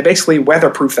around it. They basically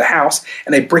weatherproof the house,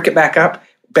 and they brick it back up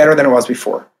better than it was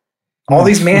before. All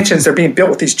these mansions, they're being built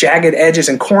with these jagged edges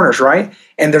and corners, right?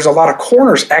 And there's a lot of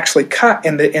corners actually cut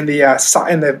in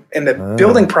the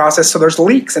building process, so there's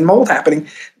leaks and mold happening.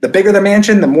 The bigger the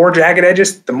mansion, the more jagged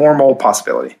edges, the more mold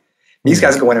possibility. These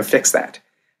guys go in and fix that.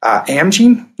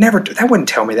 Amgene, that wouldn't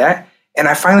tell me that. And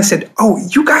I finally said, "Oh,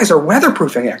 you guys are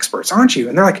weatherproofing experts, aren't you?"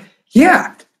 And they're like,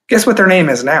 "Yeah." Guess what their name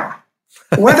is now?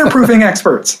 Weatherproofing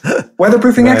experts.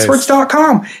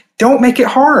 Weatherproofingexperts.com. Don't make it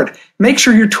hard. Make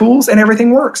sure your tools and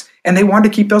everything works. And they wanted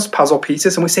to keep those puzzle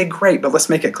pieces, and we say, great, but let's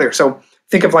make it clear. So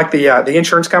think of like the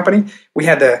insurance company. We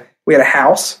had a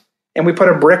house, and we put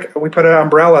an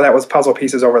umbrella that was puzzle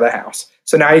pieces over the house.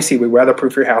 So now you see, we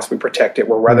weatherproof your house, we protect it.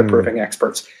 We're weatherproofing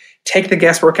experts. Take the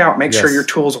guesswork out. Make sure your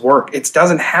tools work. It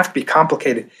doesn't have to be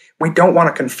complicated. We don't want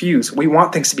to confuse. We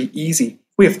want things to be easy.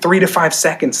 We have 3 to 5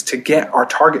 seconds to get our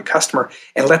target customer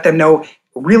and let them know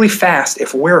really fast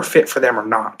if we're a fit for them or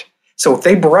not. So if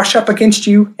they brush up against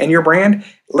you and your brand,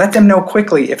 let them know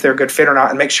quickly if they're a good fit or not,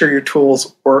 and make sure your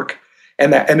tools work.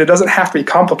 And it doesn't have to be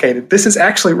complicated. This is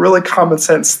actually really common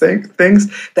sense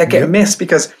things that get missed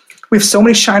because we have so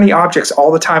many shiny objects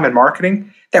all the time in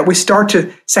marketing that we start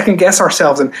to second guess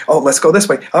ourselves and, let's go this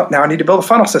way. Oh, now I need to build a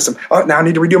funnel system. Oh, now I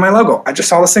need to redo my logo. I just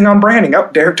saw this thing on branding. Oh,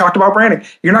 Derek talked about branding.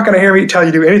 You're not going to hear me tell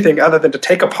you to do anything other than to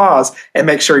take a pause and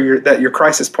make sure that your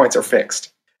crisis points are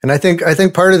fixed. And I think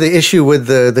part of the issue with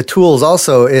the tools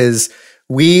also is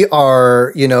we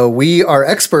are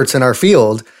experts in our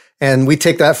field, and we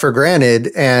take that for granted,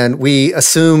 and we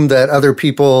assume that other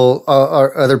people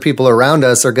around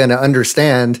us are going to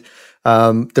understand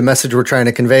the message we're trying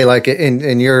to convey. Like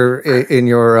in your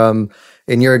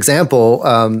example,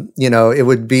 it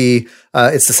would be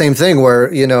it's the same thing where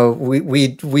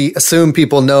we assume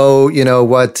people know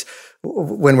what,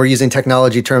 when we're using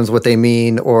technology terms, what they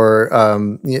mean, or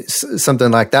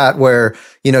something like that, where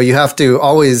you have to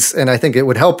always, and I think it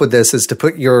would help with this, is to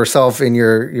put yourself in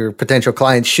your potential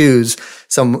client's shoes,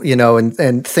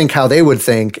 and think how they would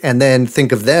think, and then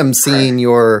think of them seeing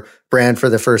your brand for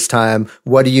the first time.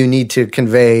 What do you need to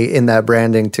convey in that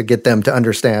branding to get them to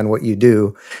understand what you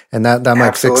do? And that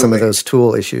might fix some of those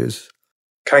tool issues.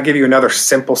 Can I give you another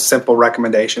simple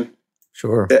recommendation?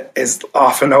 Sure. That is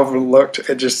often overlooked.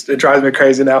 It drives me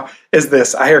crazy now. Is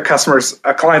this? I hear clients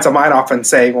of mine often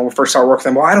say when we first start working with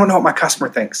them, well, I don't know what my customer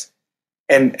thinks.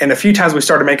 And a few times we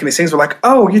started making these things, we're like,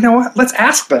 oh, you know what? Let's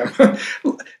ask them.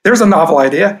 There's a novel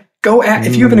idea.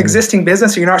 If you have an existing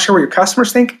business and you're not sure what your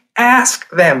customers think, ask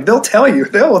them. They'll tell you.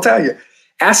 They will tell you.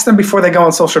 Ask them before they go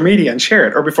on social media and share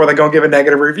it, or before they go and give a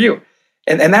negative review.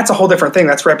 And that's a whole different thing.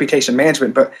 That's reputation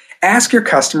management. But ask your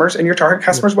customers and your target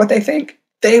customers what they think.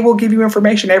 They will give you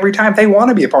information every time. They want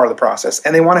to be a part of the process,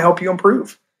 and they want to help you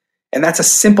improve. And that's a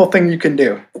simple thing you can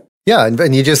do. Yeah,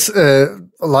 and you just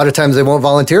a lot of times they won't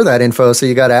volunteer that info, so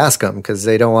you got to ask them because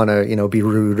they don't want to be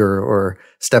rude or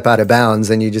step out of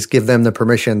bounds, and you just give them the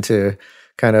permission to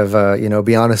kind of,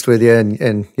 be honest with you.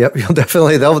 And yep, you'll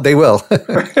definitely, they will.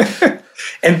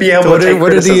 And be able to take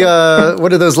criticism.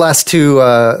 What are those last two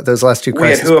questions? We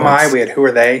had who am I, we had who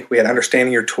are they, we had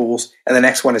understanding your tools, and the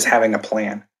next one is having a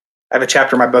plan. I have a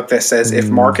chapter in my book that says if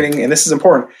marketing, and this is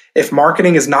important, if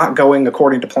marketing is not going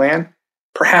according to plan,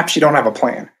 perhaps you don't have a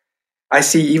plan. I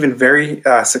see even very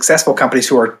successful companies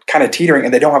who are kind of teetering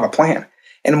and they don't have a plan.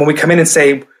 And when we come in and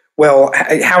say, well,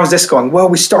 how is this going? Well,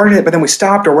 we started it, but then we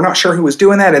stopped, or we're not sure who was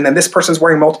doing that. And then this person's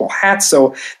wearing multiple hats.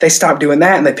 So they stopped doing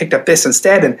that and they picked up this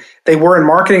instead. And they were in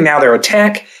marketing. Now they're a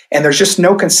tech, and there's just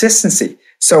no consistency.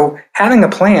 So having a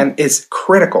plan is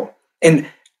critical. And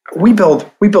we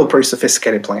build pretty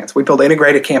sophisticated plans. We build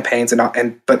integrated campaigns,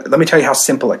 but let me tell you how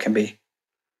simple it can be.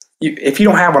 If you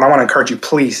don't have one, I want to encourage you,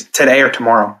 please, today or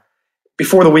tomorrow,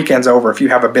 before the weekend's over, if you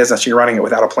have a business and you're running it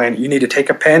without a plan, you need to take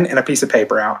a pen and a piece of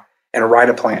paper out and write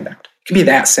a plan out. It can be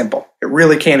that simple. It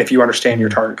really can if you understand your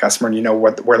target customer and you know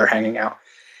where they're hanging out.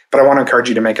 But I want to encourage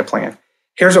you to make a plan.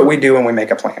 Here's what we do when we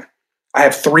make a plan. I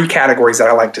have 3 categories that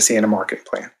I like to see in a marketing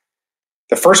plan.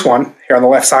 The first one here on the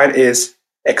left side is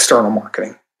external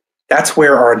marketing. That's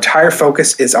where our entire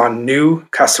focus is on new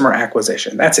customer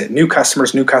acquisition. That's it. New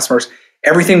customers.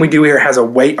 Everything we do here has a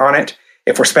weight on it.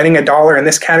 If we're spending $1 in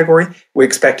this category, we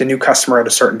expect a new customer at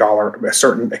a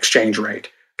certain exchange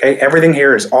rate. Okay, everything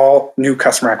here is all new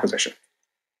customer acquisition.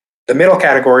 The middle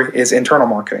category is internal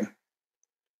marketing.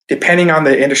 Depending on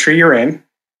the industry you're in,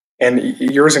 and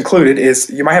yours included, is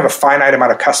you might have a finite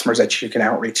amount of customers that you can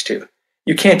outreach to.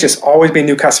 You can't just always be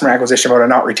new customer acquisition mode and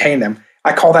not retain them.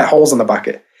 I call that holes in the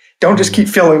bucket. Don't just keep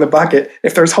filling the bucket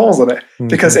if there's holes in it,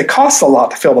 because it costs a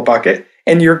lot to fill the bucket.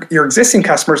 And your existing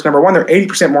customers, number one, they're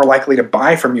 80% more likely to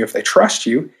buy from you if they trust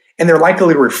you. And they're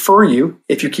likely to refer you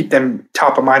if you keep them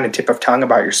top of mind and tip of tongue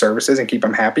about your services and keep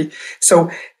them happy.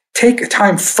 So take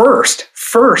time first,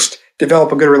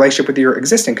 develop a good relationship with your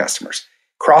existing customers.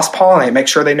 Cross-pollinate, make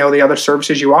sure they know the other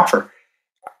services you offer.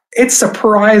 It's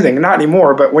surprising, not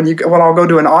anymore, but when I'll go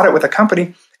do an audit with a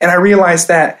company and I realize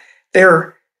that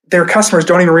their customers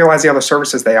don't even realize the other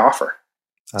services they offer.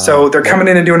 So they're coming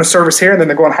in and doing a service here, and then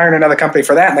they're going hiring another company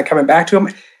for that, and they're coming back to them,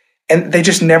 and they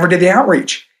just never did the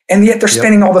outreach. And yet they're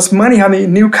spending all this money on the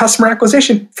new customer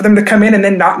acquisition for them to come in and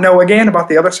then not know again about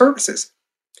the other services.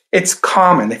 It's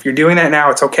common. If you're doing that now,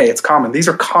 it's okay. It's common. These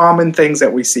are common things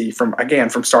that we see from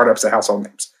startups to household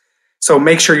names. So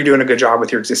make sure you're doing a good job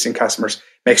with your existing customers.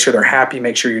 Make sure they're happy.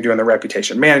 Make sure you're doing the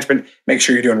reputation management. Make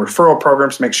sure you're doing referral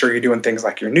programs. Make sure you're doing things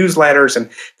like your newsletters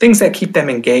and things that keep them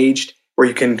engaged, where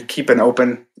you can keep an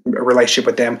open relationship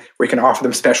with them, where you can offer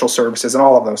them special services and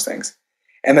all of those things.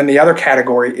 And then the other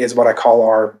category is what I call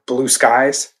our blue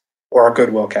skies or our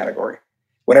goodwill category.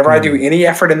 Whenever I do any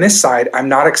effort in this side, I'm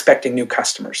not expecting new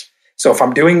customers. So if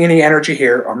I'm doing any energy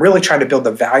here, I'm really trying to build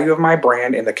the value of my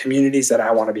brand in the communities that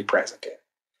I want to be present in.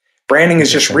 Branding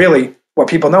is just really what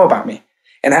people know about me.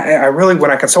 And I really,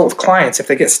 when I consult with clients, if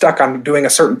they get stuck on doing a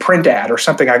certain print ad or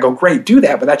something, I go, great, do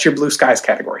that, but that's your blue skies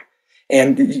category.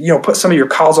 And put some of your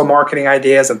causal marketing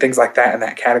ideas and things like that in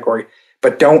that category,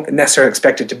 but don't necessarily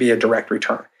expect it to be a direct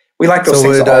return. We like those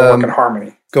things to all work in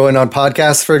harmony. Going on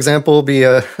podcasts, for example, be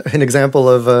an example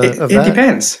of that? It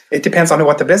depends. It depends on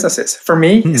what the business is. For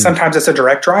me, sometimes it's a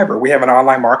direct driver. We have an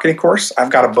online marketing course.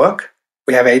 I've got a book.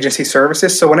 We have agency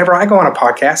services. So whenever I go on a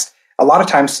podcast, a lot of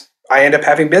times I end up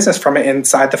having business from it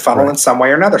inside the funnel in some way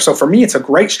or another. So for me, it's a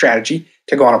great strategy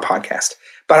to go on a podcast.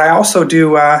 But I also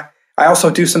do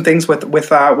some things with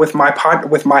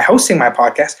my hosting my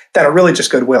podcast that are really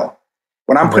just goodwill.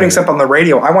 When I'm putting something on the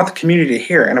radio, I want the community to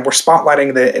hear, and we're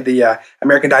spotlighting the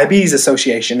American Diabetes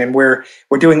Association, and we're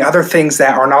doing other things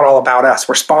that are not all about us.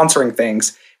 We're sponsoring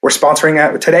things. We're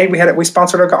sponsoring today. Tomorrow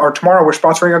we're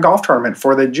sponsoring a golf tournament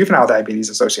for the Juvenile Diabetes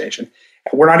Association.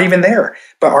 We're not even there,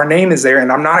 but our name is there,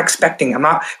 and I'm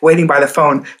not waiting by the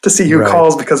phone to see who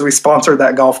calls because we sponsored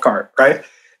that golf cart, right?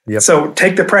 Yep. So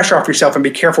take the pressure off yourself and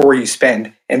be careful where you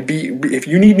spend. And if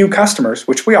you need new customers,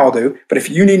 which we all do, but if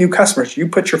you need new customers, you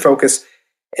put your focus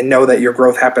and know that your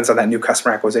growth happens on that new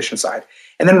customer acquisition side.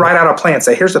 And then write out a plan.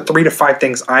 Say, here's the 3 to 5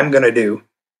 things I'm going to do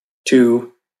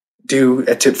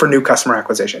for new customer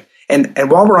acquisition. And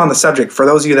while we're on the subject, for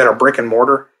those of you that are brick and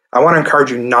mortar, I want to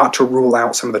encourage you not to rule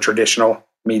out some of the traditional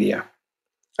media.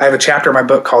 I have a chapter in my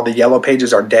book called The Yellow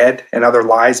Pages Are Dead and Other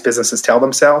Lies Businesses Tell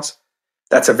Themselves.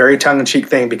 That's a very tongue-in-cheek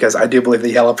thing because I do believe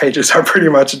the Yellow Pages are pretty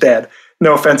much dead.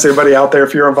 No offense to anybody out there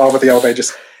if you're involved with the Yellow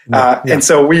Pages. And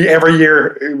so we every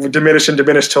year diminish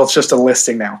till it's just a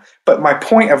listing now. But my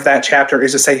point of that chapter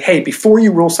is to say, hey, before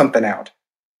you rule something out,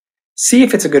 see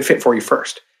if it's a good fit for you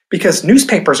first. Because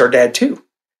newspapers are dead too.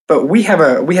 But we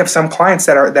have some clients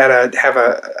that have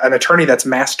an attorney that's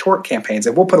mass tort campaigns,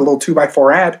 and we'll put a little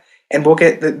 2x4 ad, and we'll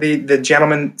get the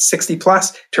gentleman 60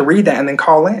 plus to read that and then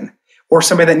call in. Or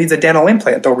somebody that needs a dental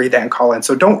implant, they'll read that and call in.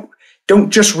 So don't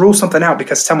just rule something out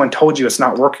because someone told you it's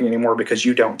not working anymore because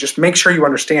you don't. Just make sure you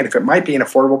understand if it might be an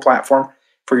affordable platform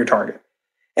for your target.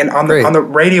 And on the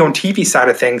radio and TV side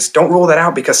of things, don't rule that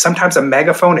out because sometimes a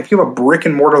megaphone, if you have a brick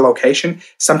and mortar location,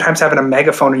 sometimes having a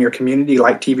megaphone in your community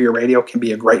like TV or radio can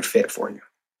be a great fit for you.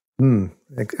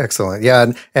 Excellent.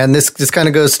 Yeah. And this kind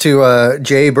of goes to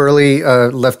Jay Burley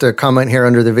left a comment here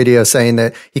under the video saying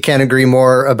that he can't agree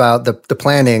more about the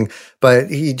planning, but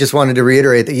he just wanted to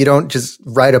reiterate that you don't just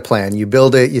write a plan. You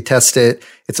build it, you test it.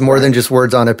 It's more than just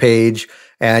words on a page.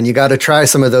 And you got to try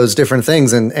some of those different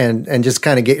things and just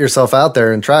kind of get yourself out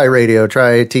there and try radio,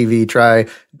 try TV, try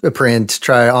print,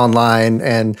 try online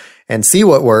and see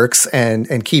what works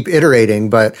and keep iterating.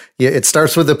 But it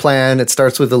starts with the plan, it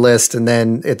starts with the list, and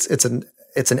then it's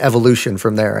an evolution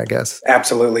from there, I guess.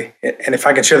 Absolutely. And if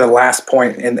I can share the last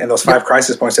point in those 5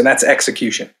 crisis points, and that's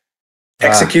execution.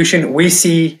 Execution, we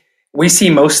see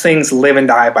most things live and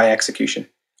die by execution.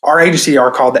 Our agency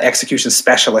are called the execution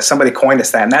specialists. Somebody coined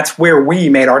us that. And that's where we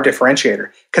made our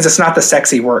differentiator because it's not the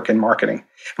sexy work in marketing.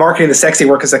 Marketing, the sexy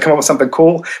work is to come up with something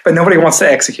cool, but nobody wants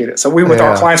to execute it. So we, with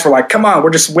our clients, we're like, come on, we're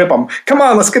just whip them. Come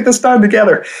on, let's get this done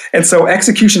together. And so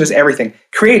execution is everything.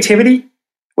 Creativity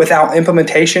without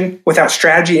implementation, without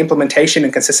strategy, implementation,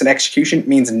 and consistent execution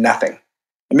means nothing.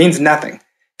 It means nothing.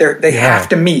 They have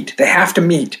to meet. They have to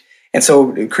meet. And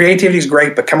so creativity is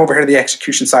great, but come over here to the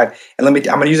execution side. And I'm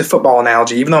going to use a football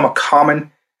analogy, even though I'm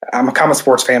a common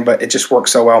sports fan, but it just works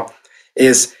so well.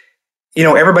 Is,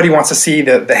 everybody wants to see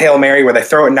the Hail Mary where they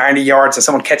throw it 90 yards and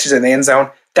someone catches it in the end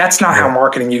zone. That's not how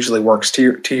marketing usually works.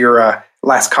 To your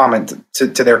last comment, to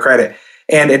their credit,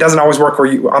 and it doesn't always work where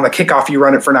you on the kickoff you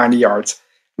run it for 90 yards.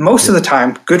 Most of the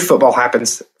time, good football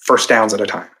happens first downs at a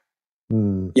time.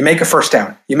 You make a first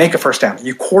down.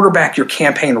 You quarterback your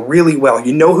campaign really well.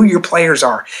 You know who your players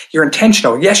are. You're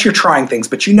intentional. Yes, you're trying things,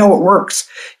 but you know it works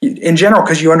in general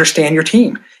because you understand your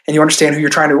team and you understand who you're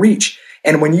trying to reach.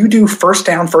 And when you do first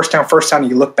down, and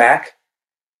you look back,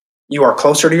 you are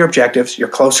closer to your objectives. You're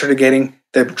closer to getting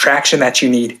the traction that you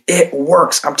need. It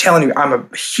works. I'm telling you, I'm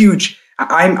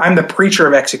the preacher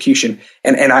of execution,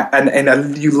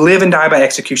 and you live and die by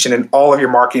execution in all of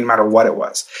your marketing, no matter what it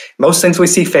was. Most things we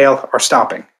see fail are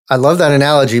stopping. I love that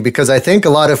analogy because I think a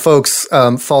lot of folks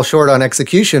fall short on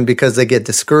execution because they get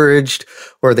discouraged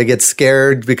or they get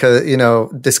scared because,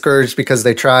 discouraged because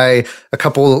they try a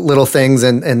couple little things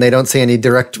and they don't see any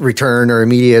direct return or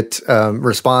immediate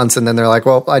response. And then they're like,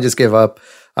 well, I just give up.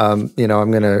 I'm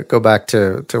going to go back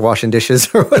to washing dishes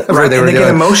or whatever they were doing. Get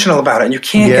emotional about it. And you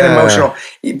can't get emotional.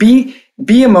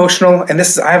 Be emotional. And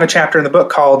I have a chapter in the book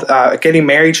called Getting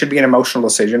Married Should Be an Emotional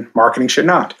Decision. Marketing should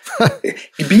not.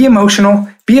 Be emotional.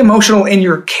 Be emotional in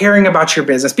your caring about your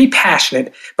business. Be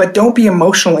passionate, but don't be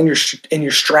emotional in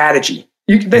your strategy.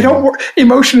 They don't work.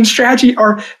 Emotion and strategy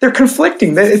they're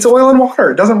conflicting. It's oil and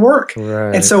water. It doesn't work.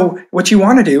 Right. And so what you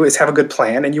want to do is have a good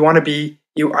plan, and you want to be,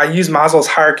 I use Maslow's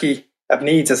hierarchy of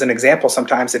needs as an example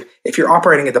sometimes. If you're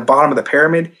operating at the bottom of the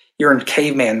pyramid, you're in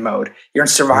caveman mode. You're in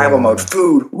survival mode.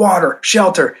 Food, water,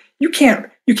 shelter. You can't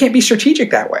be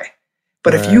strategic that way.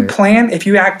 But if you plan, if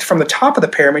you act from the top of the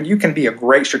pyramid, you can be a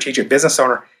great strategic business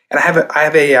owner. And I have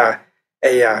a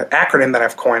acronym that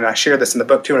I've coined, and I share this in the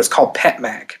book too, and it's called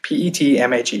PETMAG,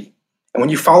 P-E-T-M-A-G. And when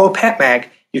you follow PETMAG,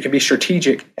 you can be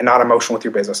strategic and not emotional with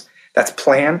your business. That's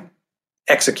plan,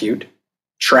 execute,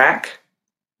 track,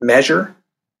 measure,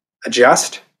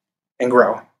 adjust, and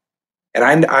grow.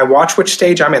 And I watch which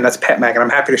stage I'm in. That's PETMAG, and I'm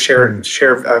happy to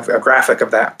share a graphic of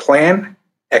that. Plan,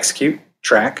 execute,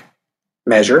 track,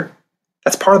 measure.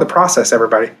 That's part of the process,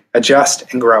 everybody.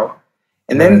 Adjust and grow.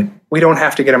 And then we don't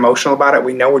have to get emotional about it.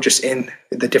 We know we're just in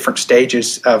the different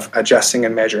stages of adjusting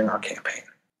and measuring our campaign.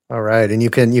 All right. And you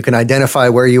can identify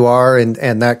where you are,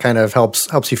 and that kind of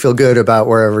helps you feel good about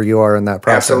wherever you are in that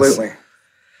process. Absolutely.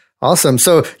 Awesome.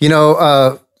 So,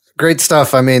 great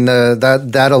stuff. I mean,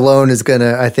 that alone is going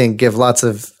to, I think, give lots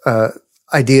of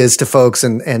ideas to folks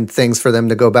and things for them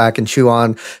to go back and chew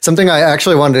on. Something I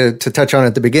actually wanted to touch on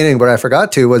at the beginning, but I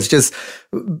forgot to, was just,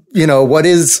 what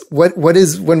is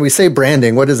when we say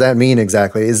branding, what does that mean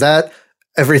exactly? Is that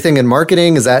everything in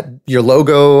marketing? Is that your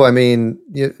logo? I mean,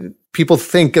 people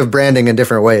think of branding in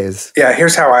different ways. Yeah.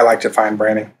 Here's how I like to define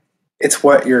branding. It's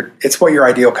what your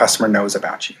ideal customer knows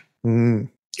about you. Mm.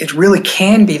 It really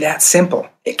can be that simple.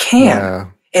 It can. Yeah.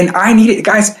 And I need it.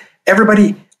 Guys,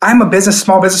 everybody, I'm a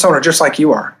small business owner just like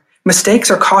you are. Mistakes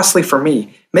are costly for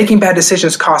me. Making bad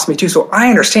decisions cost me too. So I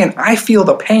understand. I feel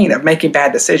the pain of making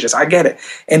bad decisions. I get it.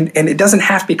 And it doesn't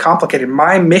have to be complicated.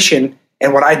 My mission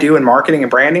and what I do in marketing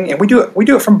and branding, and we do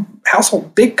it from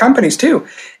household, big companies too,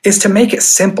 is to make it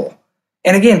simple.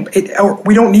 And again,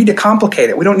 we don't need to complicate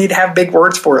it. We don't need to have big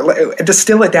words for it.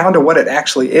 Distill it down to what it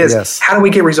actually is. Yes. How do we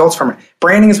get results from it?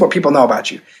 Branding is what people know about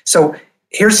you. So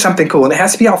here's something cool, and it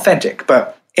has to be authentic.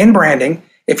 But in branding,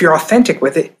 if you're authentic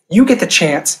with it, you get the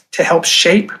chance to help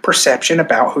shape perception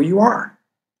about who you are.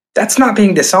 That's not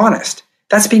being dishonest.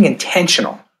 That's being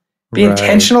intentional. Be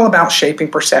intentional about shaping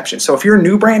perception. So if you're a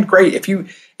new brand, great. If you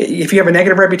have a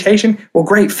negative reputation, well,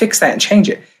 great, fix that and change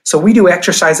it. So we do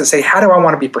exercises that say, how do I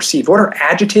want to be perceived? What are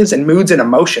adjectives and moods and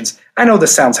emotions? I know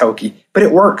this sounds hokey, but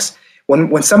it works.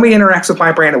 When somebody interacts with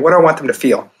my brand, what do I want them to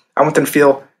feel? I want them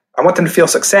to feel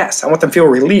success. I want them to feel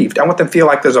relieved. I want them to feel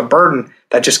like there's a burden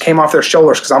that just came off their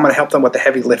shoulders because I'm going to help them with the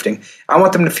heavy lifting. I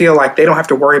want them to feel like they don't have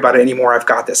to worry about it anymore. I've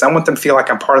got this. I want them to feel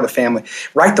like I'm part of the family.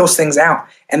 Write those things out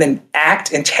and then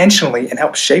act intentionally and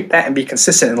help shape that and be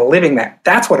consistent in living that.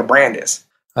 That's what a brand is.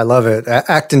 I love it.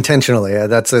 Act intentionally.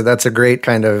 That's a great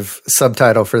kind of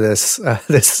subtitle for this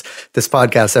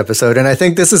podcast episode. And I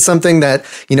think this is something that,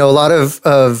 a lot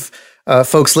of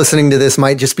folks listening to this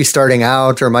might just be starting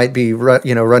out or might be,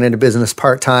 running a business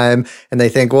part-time, and they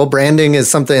think, well, branding is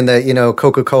something that,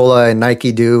 Coca-Cola and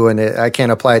Nike do, and I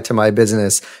can't apply it to my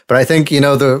business. But I think,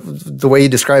 the way you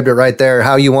described it right there,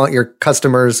 how you want your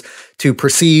customers to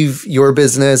perceive your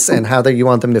business and how that you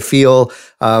want them to feel.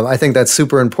 I think that's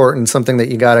super important, something that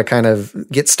you got to kind of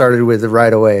get started with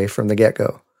right away from the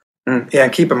get-go. Yeah,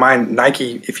 and keep in mind,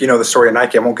 Nike, if you know the story of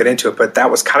Nike, I won't get into it, but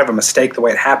that was kind of a mistake the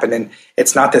way it happened. And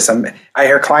it's not this, I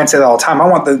hear clients say that all the time, I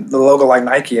want the logo like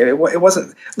Nike. It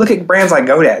wasn't, look at brands like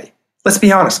GoDaddy. Let's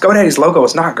be honest, GoDaddy's logo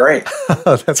is not great.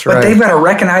 That's right. But they've got a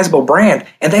recognizable brand,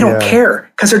 and they don't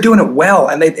care because they're doing it well.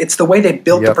 And it's the way they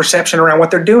built the perception around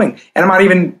what they're doing. And I'm not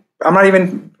even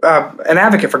an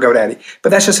advocate for GoDaddy, but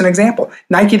that's just an example.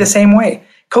 Nike the same way.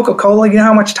 Coca-Cola, you know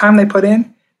how much time they put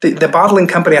in? The bottling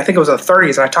company, I think it was in the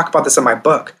 30s, and I talk about this in my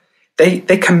book. They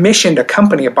commissioned a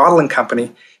bottling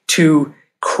company, to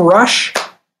crush.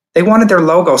 They wanted their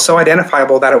logo so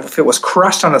identifiable that if it was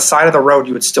crushed on the side of the road,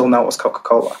 you would still know it was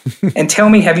Coca-Cola. And tell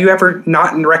me, have you ever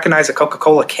not recognized a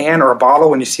Coca-Cola can or a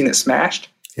bottle when you've seen it smashed?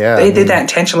 Yeah, they did that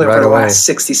intentionally for the last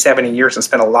 60, 70 years and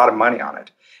spent a lot of money on it.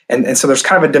 And so there's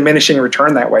kind of a diminishing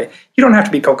return that way. You don't have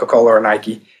to be Coca-Cola or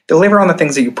Nike. Deliver on the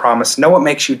things that you promise. Know what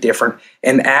makes you different.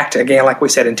 And act, again, like we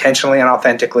said, intentionally and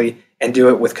authentically, and do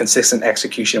it with consistent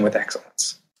execution with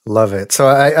excellence. Love it. So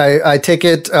I take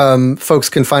it folks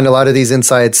can find a lot of these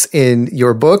insights in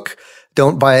your book,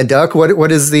 Don't Buy a Duck. What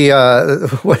is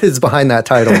behind that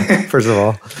title, first of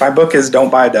all? My book is Don't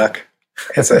Buy a Duck.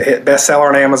 It's a hit bestseller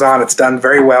on Amazon. It's done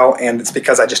very well, and it's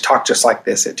because I just talk just like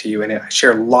this to you, and I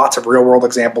share lots of real-world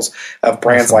examples of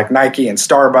brands like Nike and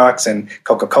Starbucks and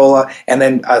Coca-Cola, and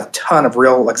then a ton of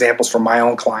real examples from my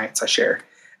own clients I share.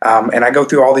 And I go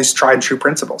through all these tried and true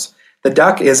principles. The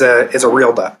duck is a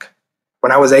real duck.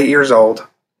 When I was 8 years old,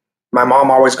 my mom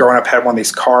always growing up had one of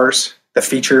these cars. The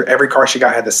feature, every car she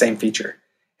got had the same feature,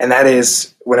 and that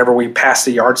is whenever we passed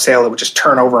the yard sale, it would just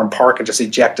turn over and park and just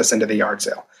eject us into the yard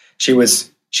sale. She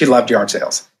loved yard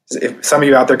sales. If some of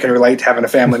you out there can relate to having a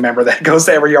family member that goes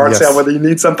to every yard sale, whether you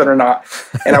need something or not.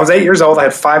 And I was 8 years old. I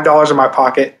had $5 in my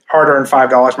pocket, hard-earned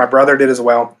 $5. My brother did as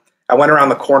well. I went around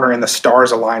the corner and the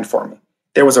stars aligned for me.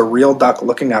 There was a real duck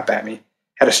looking up at me,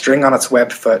 had a string on its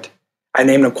webbed foot. I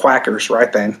named them Quackers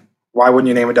right then. Why wouldn't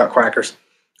you name a duck Quackers?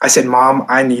 I said, Mom,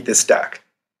 I need this duck.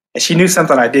 And she knew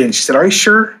something I did. And she said, Are you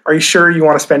sure? Are you sure you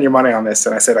want to spend your money on this?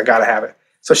 And I said, I got to have it.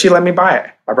 So she let me buy it.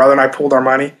 My brother and I pooled our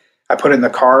money. I put it in the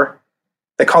car.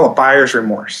 They call it buyer's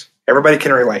remorse. Everybody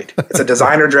can relate. It's a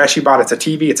designer dress you bought. It's a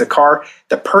TV. It's a car.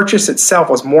 The purchase itself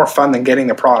was more fun than getting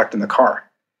the product in the car.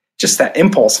 Just that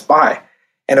impulse buy.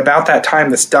 And about that time,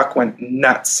 this duck went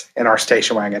nuts in our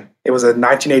station wagon. It was a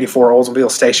 1984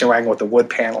 Oldsmobile station wagon with the wood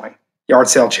paneling, yard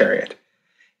sale chariot.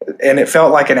 And it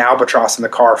felt like an albatross in the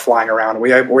car flying around. We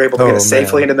were able to get it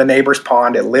safely into the neighbor's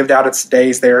pond. It lived out its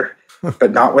days there,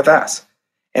 but not with us.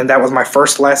 And that was my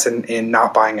first lesson in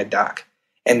not buying a duck.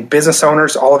 And business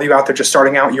owners, all of you out there just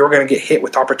starting out, you're going to get hit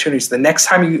with opportunities. The next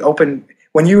time you open,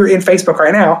 when you're in Facebook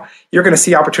right now, you're going to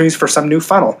see opportunities for some new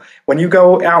funnel. When you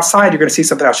go outside, you're going to see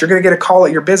something else. You're going to get a call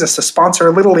at your business to sponsor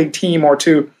a Little League team or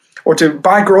to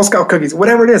buy Girl Scout cookies,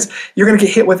 whatever it is. You're going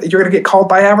to get called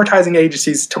by advertising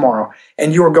agencies tomorrow.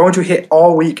 And you are going to hit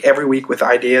all week, every week with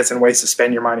ideas and ways to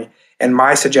spend your money. And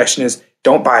my suggestion is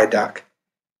don't buy a duck.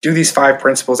 Do these 5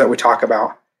 principles that we talk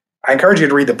about. I encourage you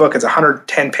to read the book. It's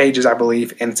 110 pages, I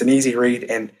believe, and it's an easy read.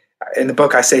 And In the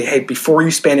book, I say, hey, before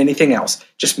you spend anything else,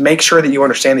 just make sure that you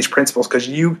understand these principles, because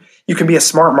you can be a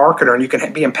smart marketer and you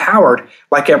can be empowered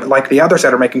like the others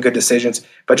that are making good decisions,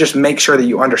 but just make sure that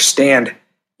you understand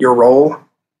your role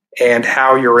and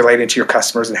how you're relating to your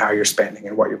customers and how you're spending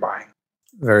and what you're buying.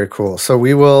 Very cool. So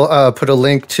we will put a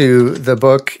link to the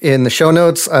book in the show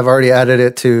notes. I've already added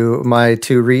it to my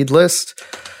to-read list.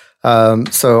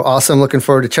 So awesome. Looking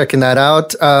forward to checking that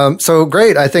out. So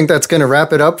great. I think that's going to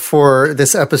wrap it up for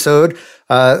this episode.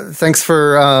 Thanks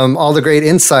for all the great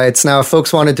insights. Now, if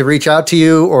folks wanted to reach out to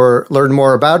you or learn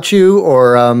more about you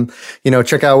or,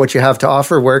 check out what you have to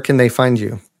offer, where can they find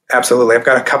you? Absolutely. I've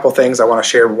got a couple things I want to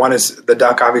share. One is the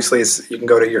Duck, obviously, is you can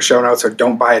go to your show notes or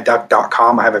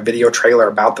don'tbuyaduck.com. I have a video trailer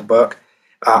about the book.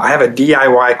 I have a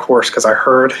DIY course because I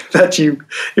heard that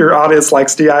your audience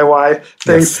likes DIY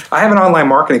things. Yes. I have an online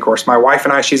marketing course. My wife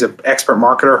and I, she's an expert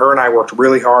marketer. Her and I worked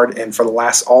really hard, and for the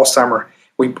last all summer,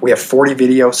 we have 40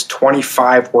 videos,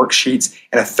 25 worksheets,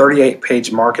 and a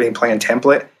 38-page marketing plan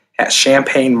template at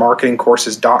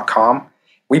champagnemarketingcourses.com.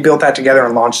 We built that together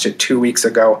and launched it 2 weeks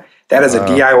ago. That is a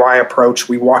DIY approach.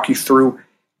 We walk you through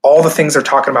all the things they're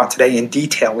talking about today in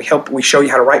detail. We show you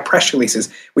how to write press releases.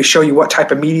 We show you what type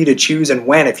of media to choose and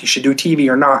when, if you should do TV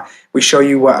or not. We show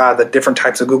you the different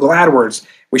types of Google AdWords.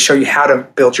 We show you how to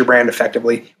build your brand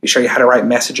effectively. We show you how to write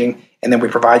messaging, and then we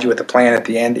provide you with a plan at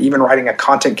the end. Even writing a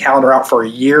content calendar out for a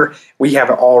year, we have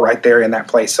it all right there in that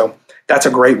place. So that's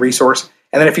a great resource.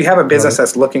 And then if you have a business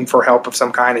that's looking for help of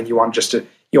some kind and you want to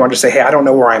say, hey, I don't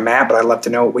know where I'm at, but I'd love to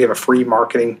know, we have a free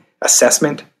marketing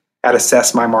assessment at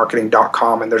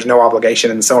assessmymarketing.com, and there's no obligation.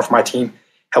 And someone from my team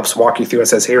helps walk you through and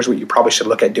says, here's what you probably should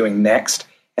look at doing next.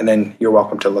 And then you're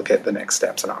welcome to look at the next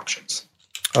steps and options.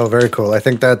 Oh, very cool. I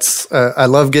think that's, I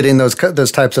love getting those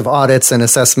types of audits and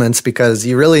assessments, because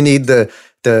you really need the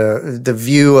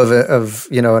view of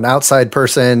an outside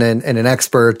person and an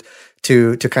expert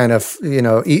to kind of,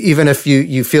 even if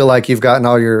you feel like you've gotten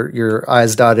all your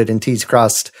I's dotted and T's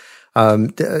crossed,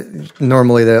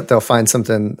 normally they'll find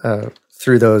something,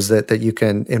 through those that you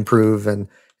can improve, and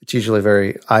it's usually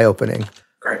very eye-opening.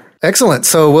 Great. Excellent.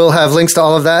 So we'll have links to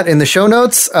all of that in the show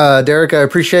notes. Derek, I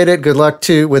appreciate it. Good luck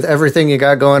with everything you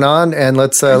got going on, and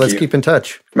let's keep in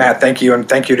touch. Matt, thank you, and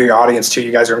thank you to your audience too.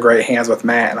 You guys are in great hands with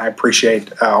Matt, and I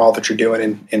appreciate all that you're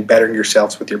doing in bettering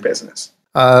yourselves with your business.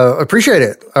 Appreciate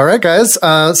it. All right, guys.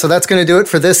 So that's going to do it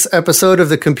for this episode of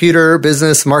the Computer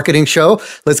Business Marketing Show.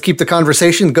 Let's keep the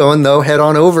conversation going, though. Head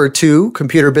on over to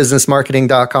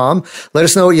computerbusinessmarketing.com. Let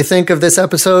us know what you think of this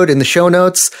episode in the show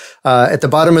notes. At the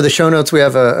bottom of the show notes, we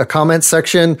have a comment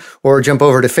section, or jump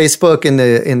over to Facebook in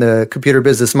the Computer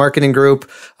Business Marketing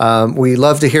group. We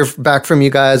love to hear back from you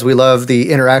guys. We love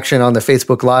the interaction on the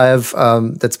Facebook Live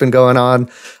that's been going on.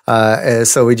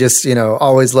 So we just,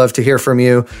 always love to hear from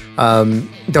you.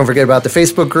 Don't forget about the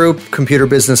Facebook group, Computer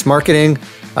Business Marketing,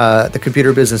 the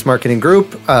Computer Business Marketing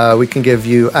group. We can give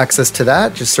you access to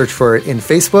that. Just search for it in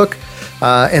Facebook.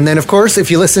 And then, of course, if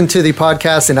you listen to the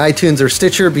podcast in iTunes or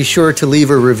Stitcher, be sure to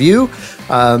leave a review.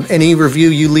 Any review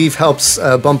you leave helps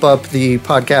bump up the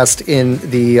podcast in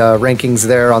the rankings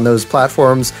there on those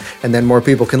platforms. And then more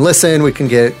people can listen. We can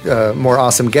get more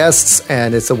awesome guests,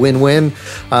 and it's a win-win.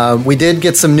 We did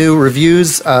get some new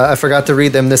reviews. I forgot to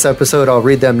read them this episode. I'll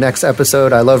read them next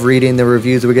episode. I love reading the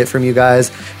reviews we get from you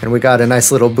guys. And we got a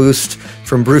nice little boost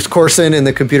from Bruce Corson in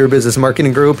the Computer Business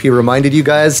Marketing group. He reminded you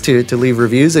guys to leave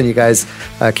reviews, and you guys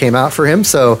came out for him.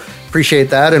 So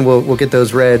appreciate that, and we'll get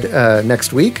those read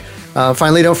next week.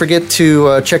 Finally, don't forget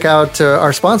to check out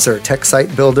our sponsor,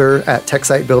 TechSite Builder, at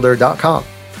techsitebuilder.com.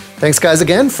 Thanks, guys,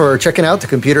 again for checking out the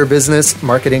Computer Business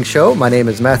Marketing Show. My name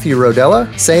is Matthew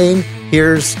Rodella, saying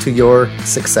here's to your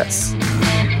success.